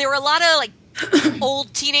 and there were a lot of like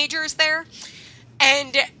old teenagers there.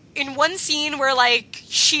 And in one scene where like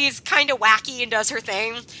she's kind of wacky and does her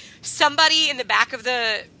thing, somebody in the back of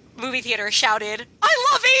the movie theater shouted, "I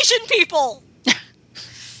love Asian people!"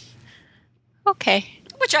 Okay.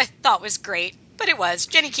 Which I thought was great, but it was.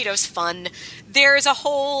 Jenny Keto's fun. There's a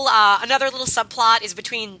whole, another little subplot is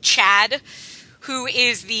between Chad, who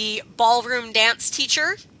is the ballroom dance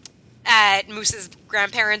teacher at Moose's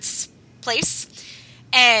grandparents' place,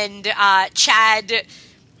 and Chad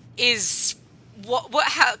is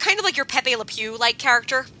kind of like your Pepe Le Pew-like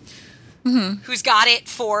character, who's got it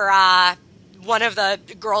for one of the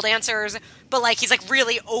girl dancers, but like he's like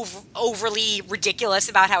really overly ridiculous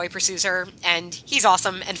about how he pursues her, and he's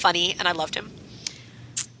awesome and funny, and I loved him.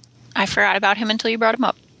 I forgot about him until you brought him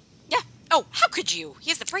up. Yeah. Oh, how could you? He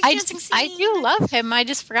has the breakdancing scene. I do love him. I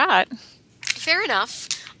just forgot. Fair enough.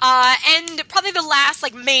 And probably the last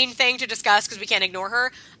like main thing to discuss, because we can't ignore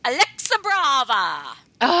her, Alexa Brava.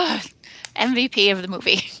 MVP of the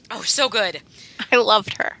movie. Oh, so good. I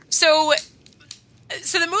loved her. So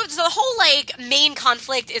So the whole like main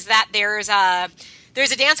conflict is that there's a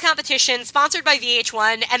dance competition sponsored by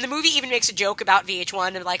VH1, and the movie even makes a joke about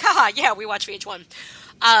VH1 and like, haha, yeah, we watch VH1.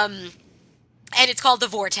 And it's called The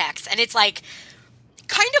Vortex, and it's like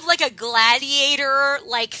kind of like a gladiator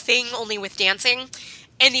like thing, only with dancing.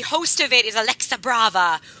 And the host of it is Alexa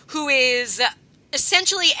Brava, who is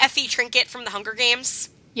essentially Effie Trinket from the Hunger Games.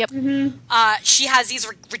 Yep. She has these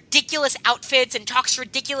ridiculous outfits and talks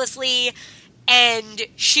ridiculously, and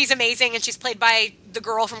she's amazing, and she's played by the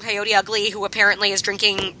girl from Coyote Ugly, who apparently is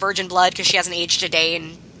drinking virgin blood because she hasn't aged a day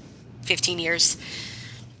in 15 years.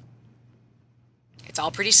 It's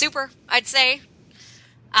all pretty super, I'd say.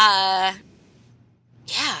 Yeah.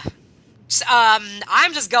 So,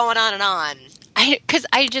 I'm just going on and on. Because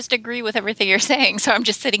I just agree with everything you're saying, so I'm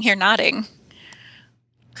just sitting here nodding.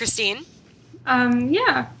 Christine?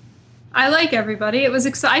 Yeah. I like everybody. It was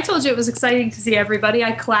I told you it was exciting to see everybody.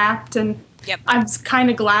 I clapped, and I was kind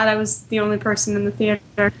of glad I was the only person in the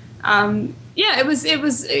theater. Yeah, it was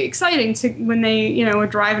exciting to when they were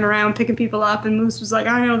driving around picking people up, and Moose was like,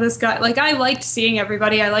 I know this guy. Like, I liked seeing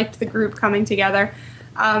everybody. I liked the group coming together.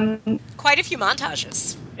 Quite a few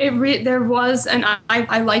montages. There was, and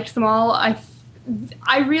I liked them all. I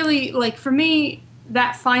really, like, for me,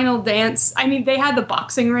 that final dance, I mean, they had the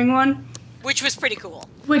boxing ring one. Which was pretty cool.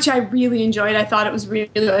 Which I really enjoyed. I thought it was really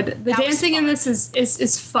good. The dancing in this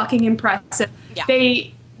is fucking impressive. Yeah.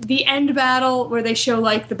 The end battle where they show,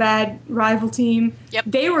 like, the bad rival team,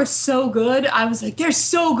 they were so good. I was like, they're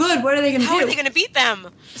so good. What are they going to do? How are they going to beat them?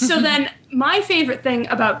 So then my favorite thing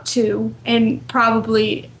about 2, and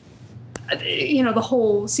probably the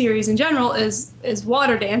whole series in general, is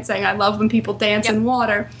water dancing. I love when people dance in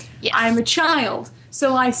water. Yes. I'm a child.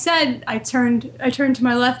 So I said, I turned to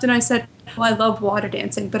my left and I said, oh, I love water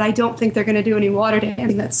dancing, but I don't think they're going to do any water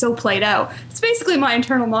dancing. That's so played out. It's basically my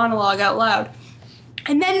internal monologue out loud.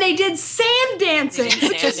 And then they did sand dancing,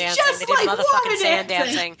 which is just they like did motherfucking water sand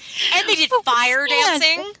dancing. And they did fire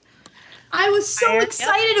dancing. I was so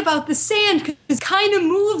excited about the sand because it kind of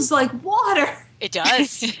moves like water. It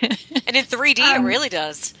does. And in 3D, it really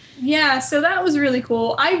does. Yeah, so that was really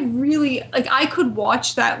cool. I really, I could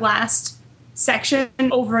watch that last section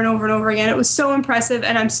over and over and over again. It was so impressive,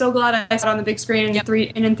 and I'm so glad I saw it on the big screen in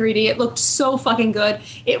 3D. It looked so fucking good.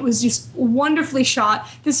 It was just wonderfully shot.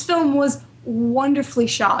 This film was wonderfully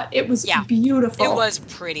shot. It was beautiful. It was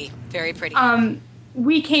pretty. Very pretty.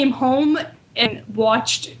 We came home and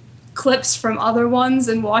watched clips from other ones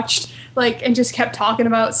and watched, and just kept talking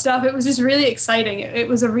about stuff. It was just really exciting. It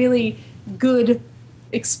was a really good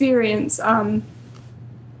experience. I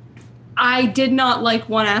did not like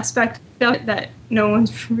one aspect of it that no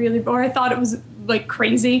one's really, or I thought it was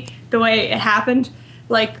crazy the way it happened.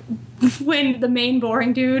 Like when the main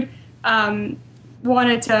boring dude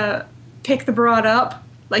wanted to pick the broad up,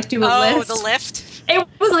 do a lift. Oh, the lift. It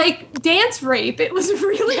was like dance rape. It was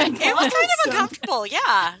really it was kind of uncomfortable,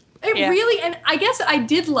 yeah. It really, and I guess I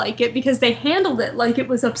did like it because they handled it like it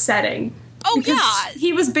was upsetting. Oh, because yeah.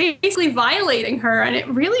 He was basically violating her, and it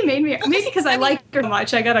really made me, maybe because I liked her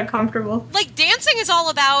much, I got uncomfortable. Dancing is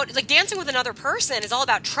all about, dancing with another person is all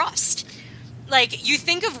about trust. You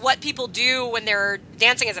think of what people do when they're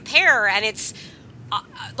dancing as a pair, and it's,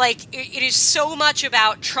 it is so much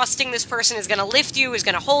about trusting this person is going to lift you, is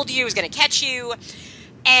going to hold you, is going to catch you,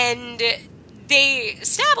 and they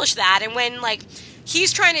establish that, and when,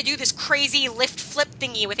 he's trying to do this crazy lift flip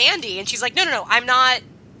thingy with Andy, and she's like, no, I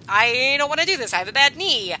don't want to do this. I have a bad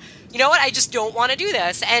knee. You know what? I just don't want to do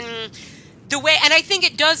this. And I think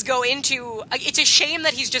it does go into, it's a shame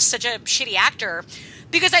that he's just such a shitty actor,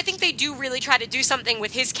 because I think they do really try to do something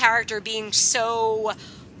with his character being so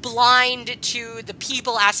blind to the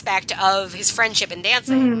people aspect of his friendship and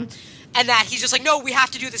dancing. And that he's just like, no, we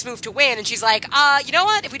have to do this move to win. And she's like, you know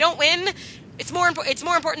what? If we don't win, it's more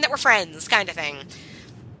important that we're friends, kind of thing.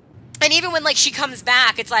 And even when, she comes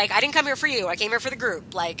back, it's like, I didn't come here for you. I came here for the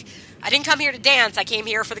group. I didn't come here to dance. I came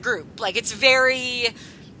here for the group. It's very, I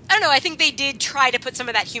don't know, I think they did try to put some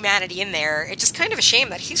of that humanity in there. It's just kind of a shame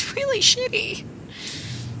that he's really shitty.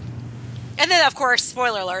 And then, of course,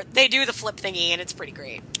 spoiler alert, they do the flip thingy, and it's pretty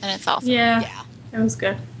great. And it's awesome. Yeah. It was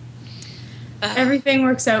good. Everything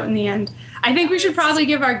works out in the end. I think we should probably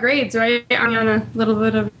give our grades, right? Are we on a little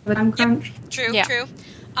bit of a time crunch? True.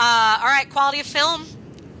 All right, quality of film.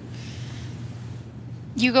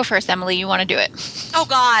 You go first, Emily. You want to do it. Oh,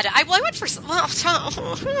 God. I went for...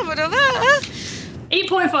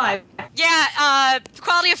 8.5. Yeah,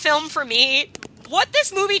 quality of film for me. What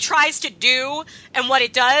this movie tries to do and what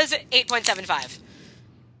it does, 8.75.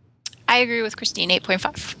 I agree with Christine,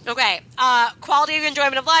 8.5. Okay. Quality of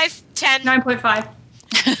enjoyment of life, 10. 9.5.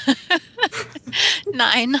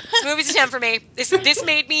 9. This movie's a 10 for me. This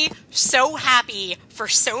made me so happy for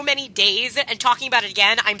so many days, and talking about it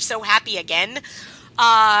again, I'm so happy again.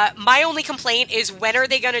 My only complaint is, when are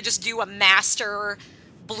they going to just do a master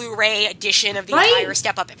Blu-ray edition of the entire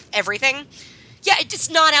Step Up everything? Yeah, it's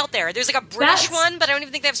not out there. There's like a British one, but I don't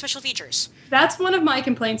even think they have special features. That's one of my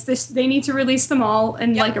complaints. They need to release them all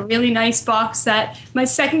in like a really nice box set. My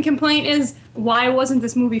second complaint is, why wasn't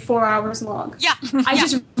this movie 4 hours long? Yeah. I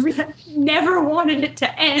just never wanted it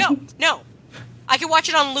to end. No. I could watch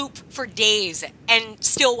it on loop for days and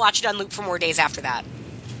still watch it on loop for more days after that.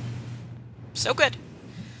 So good.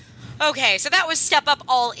 Okay, so that was Step Up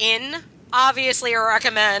All In. Obviously a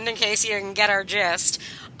recommend, in case you can get our gist.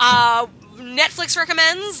 Netflix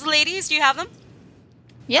recommends, ladies, do you have them?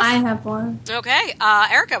 Yes. I have one. Okay.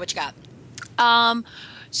 Erica, what you got?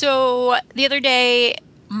 So the other day,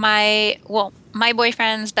 my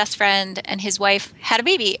boyfriend's best friend and his wife had a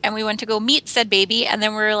baby, and we went to go meet said baby, and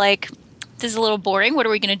then we were like, this is a little boring. What are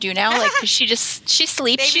we going to do now? Like, 'cause she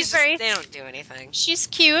sleeps. Babies, they don't do anything. She's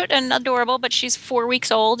cute and adorable, but she's 4 weeks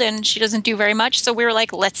old and she doesn't do very much. So we were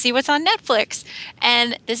like, let's see what's on Netflix.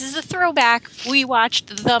 And this is a throwback. We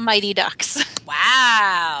watched The Mighty Ducks.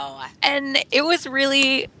 Wow. And it was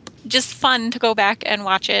really just fun to go back and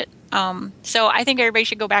watch it. So I think everybody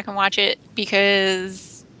should go back and watch it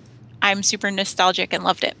because I'm super nostalgic and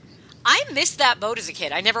loved it. I missed that boat as a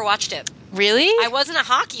kid. I never watched it. Really? I wasn't a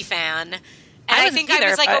hockey fan. And I think I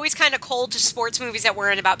was always kind of cold to sports movies that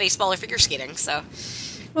weren't about baseball or figure skating. So,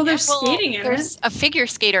 well, there's skating in it. There's a figure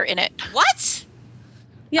skater in it. What?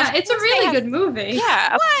 Yeah, it's a really good movie.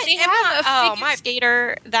 Yeah, what? They have a figure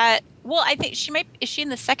skater that. Well, I think she might. Is she in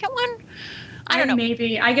the second one? I don't know.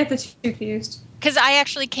 Maybe I get the two confused. Because I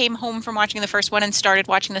actually came home from watching the first one and started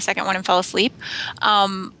watching the second one and fell asleep.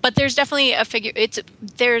 But there's definitely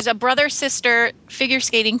there's a brother-sister figure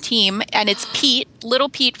skating team, and it's Pete, little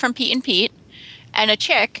Pete from Pete and Pete, and a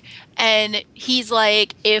chick. And he's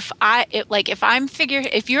like, if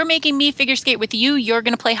you're making me figure skate with you, you're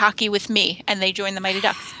going to play hockey with me. And they join the Mighty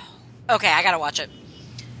Ducks. Okay, I got to watch it.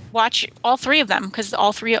 Watch all three of them because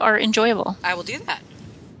all three are enjoyable. I will do that.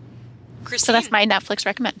 Christine. So that's my Netflix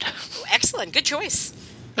recommend. Excellent. Good choice.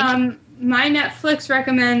 My Netflix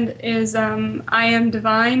recommend is I Am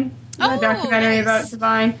Divine, a documentary about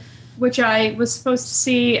Divine, which I was supposed to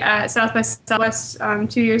see at South by Southwest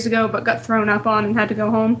 2 years ago, but got thrown up on and had to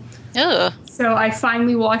go home. Ugh. So I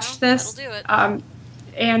finally watched this. That'll do it.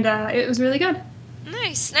 And it was really good.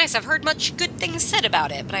 Nice. I've heard much good things said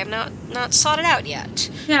about it, but I have not sought it out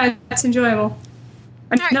yet. Yeah, it's enjoyable.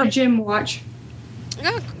 No gym watch.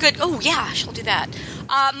 Oh, good. Oh, yeah, I shall do that.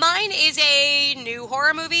 Mine is a new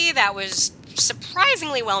horror movie that was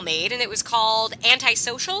surprisingly well made, and it was called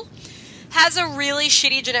Antisocial. Has a really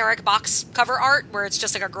shitty generic box cover art where it's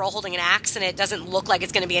just like a girl holding an axe, and it doesn't look like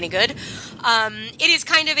it's going to be any good. It is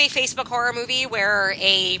kind of a Facebook horror movie where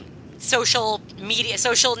a social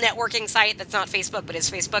networking site that's not Facebook but is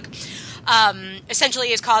Facebook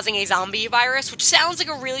essentially is causing a zombie virus, which sounds like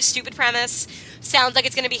a really stupid premise. Sounds like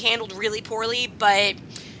it's going to be handled really poorly, but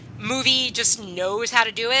movie just knows how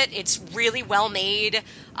to do it. It's really well made.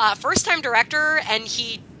 First-time director, and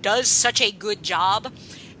he does such a good job.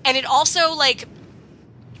 And it also,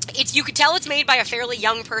 you could tell it's made by a fairly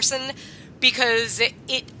young person because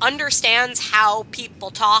it understands how people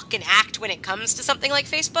talk and act when it comes to something like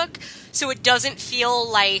Facebook. So it doesn't feel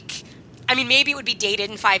like... I mean, maybe it would be dated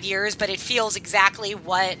in 5 years, but it feels exactly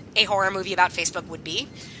what a horror movie about Facebook would be.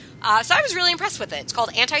 So I was really impressed with it. It's called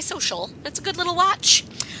Antisocial. It's a good little watch.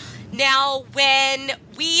 Now, when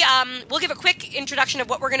we'll give a quick introduction of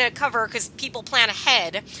what we're going to cover because people plan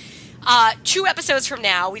ahead. 2 episodes from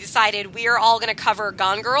now, we decided we are all going to cover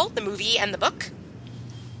Gone Girl, the movie and the book.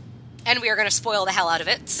 And we are going to spoil the hell out of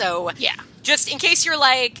it. So, yeah. Just in case you're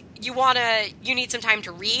like, you need some time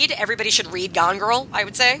to read, everybody should read Gone Girl, I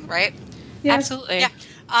would say, right? Yeah. Absolutely. Yeah.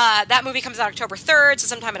 That movie comes out October 3rd, so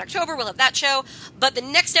sometime in October we'll have that show. But the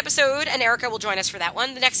next episode, and Erica will join us for that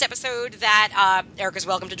one, the next episode that Erica's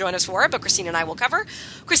welcome to join us for, but Christine and I will cover.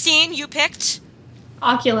 Christine, you picked...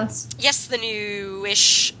 Oculus. Yes, the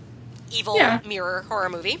new-ish evil mirror horror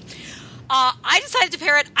movie. I decided to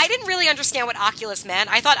pair it. I didn't really understand what Oculus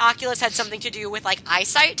meant. I thought Oculus had something to do with,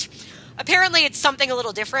 eyesight. Apparently it's something a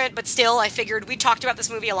little different, but still, I figured we talked about this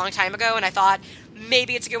movie a long time ago, and I thought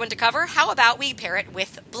maybe it's a good one to cover. How about we pair it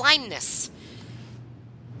with blindness?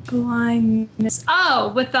 Blindness.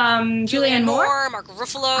 Oh, with Julianne Moore? Mark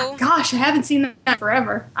Ruffalo. Oh, gosh, I haven't seen that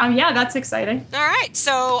forever. Yeah, that's exciting. All right,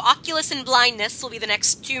 so Oculus and Blindness will be the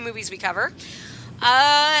next 2 movies we cover.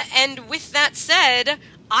 And with that said,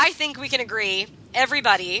 I think we can agree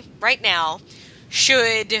everybody right now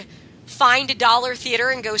should find a dollar theater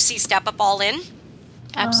and go see Step Up All In.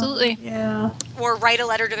 Absolutely. Yeah. Or write a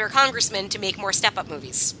letter to their congressman to make more Step Up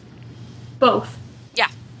movies. Both. Yeah.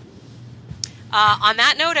 On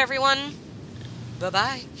that note, everyone,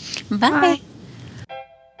 bye-bye. Bye. Bye.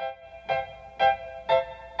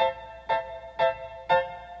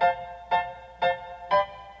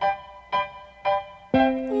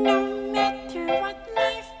 No matter what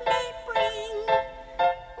life may bring,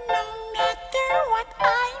 no matter what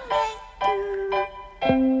I may do,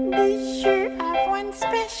 be sure of one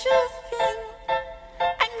special thing.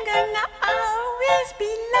 I'm gonna always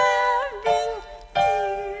be loving you.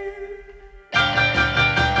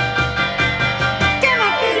 Gonna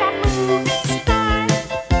be a movie star,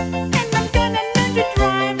 and I'm gonna learn to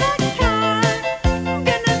drive a car.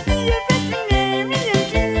 Gonna be a veterinarian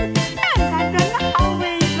too, and I'm gonna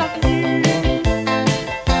always love you.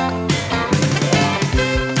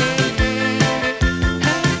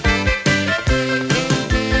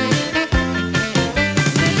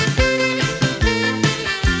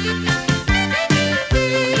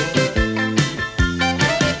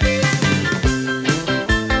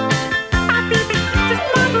 I'll be the cutest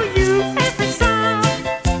model you ever saw,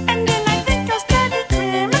 and then I think I'll study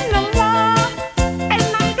criminal law, and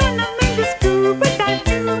I'm gonna learn to scuba dive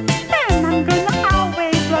too, and I'm gonna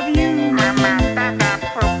always love you. Mama, Dada,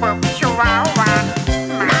 poop, poop, chihuahua.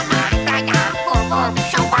 Mama, Dada, poop, poop,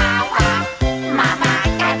 chihuahua. Mama,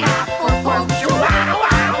 Dada, poop, poop,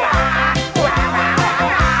 chihuahua.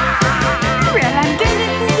 Well, I'm gonna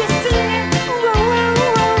be a singer, whoa, whoa,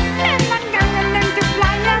 whoa, and I'm gonna learn to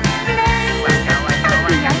fly a plane. I'll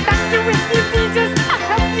be a doctor with diseases, I'll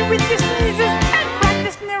help you with your sneezes, and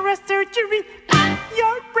practice neurosurgery on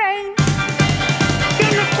your brain.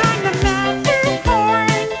 Gonna climb the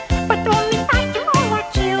Matterhorn, but only after all our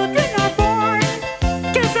children are born.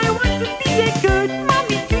 'Cause I want to be a good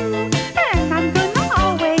mommy too, and I'm gonna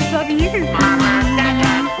always love you. Mama,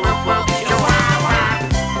 Dada, poop, poop, chihuahua.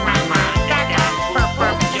 Mama, Dada, poop,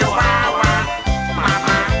 poop, chihuahua.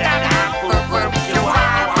 Mama, Dada, poop, poop,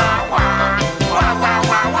 chihuahua. Wah, wah,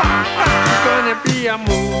 wah, wah. She's gonna be a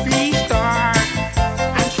movie star,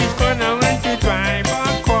 and she's gonna learn to drive a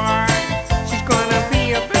car. She's gonna be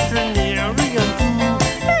a veterinarian too.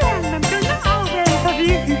 And I'm gonna always love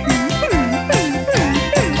you.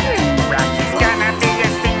 She's gonna be a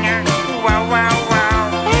singer, wow, wow, wow.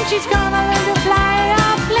 And she's gonna learn to fly a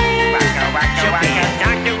plane. She'll be a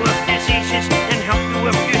doctor of diseases and help you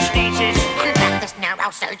with your sneezes. And practice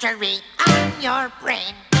neurosurgery on your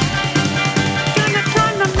brain.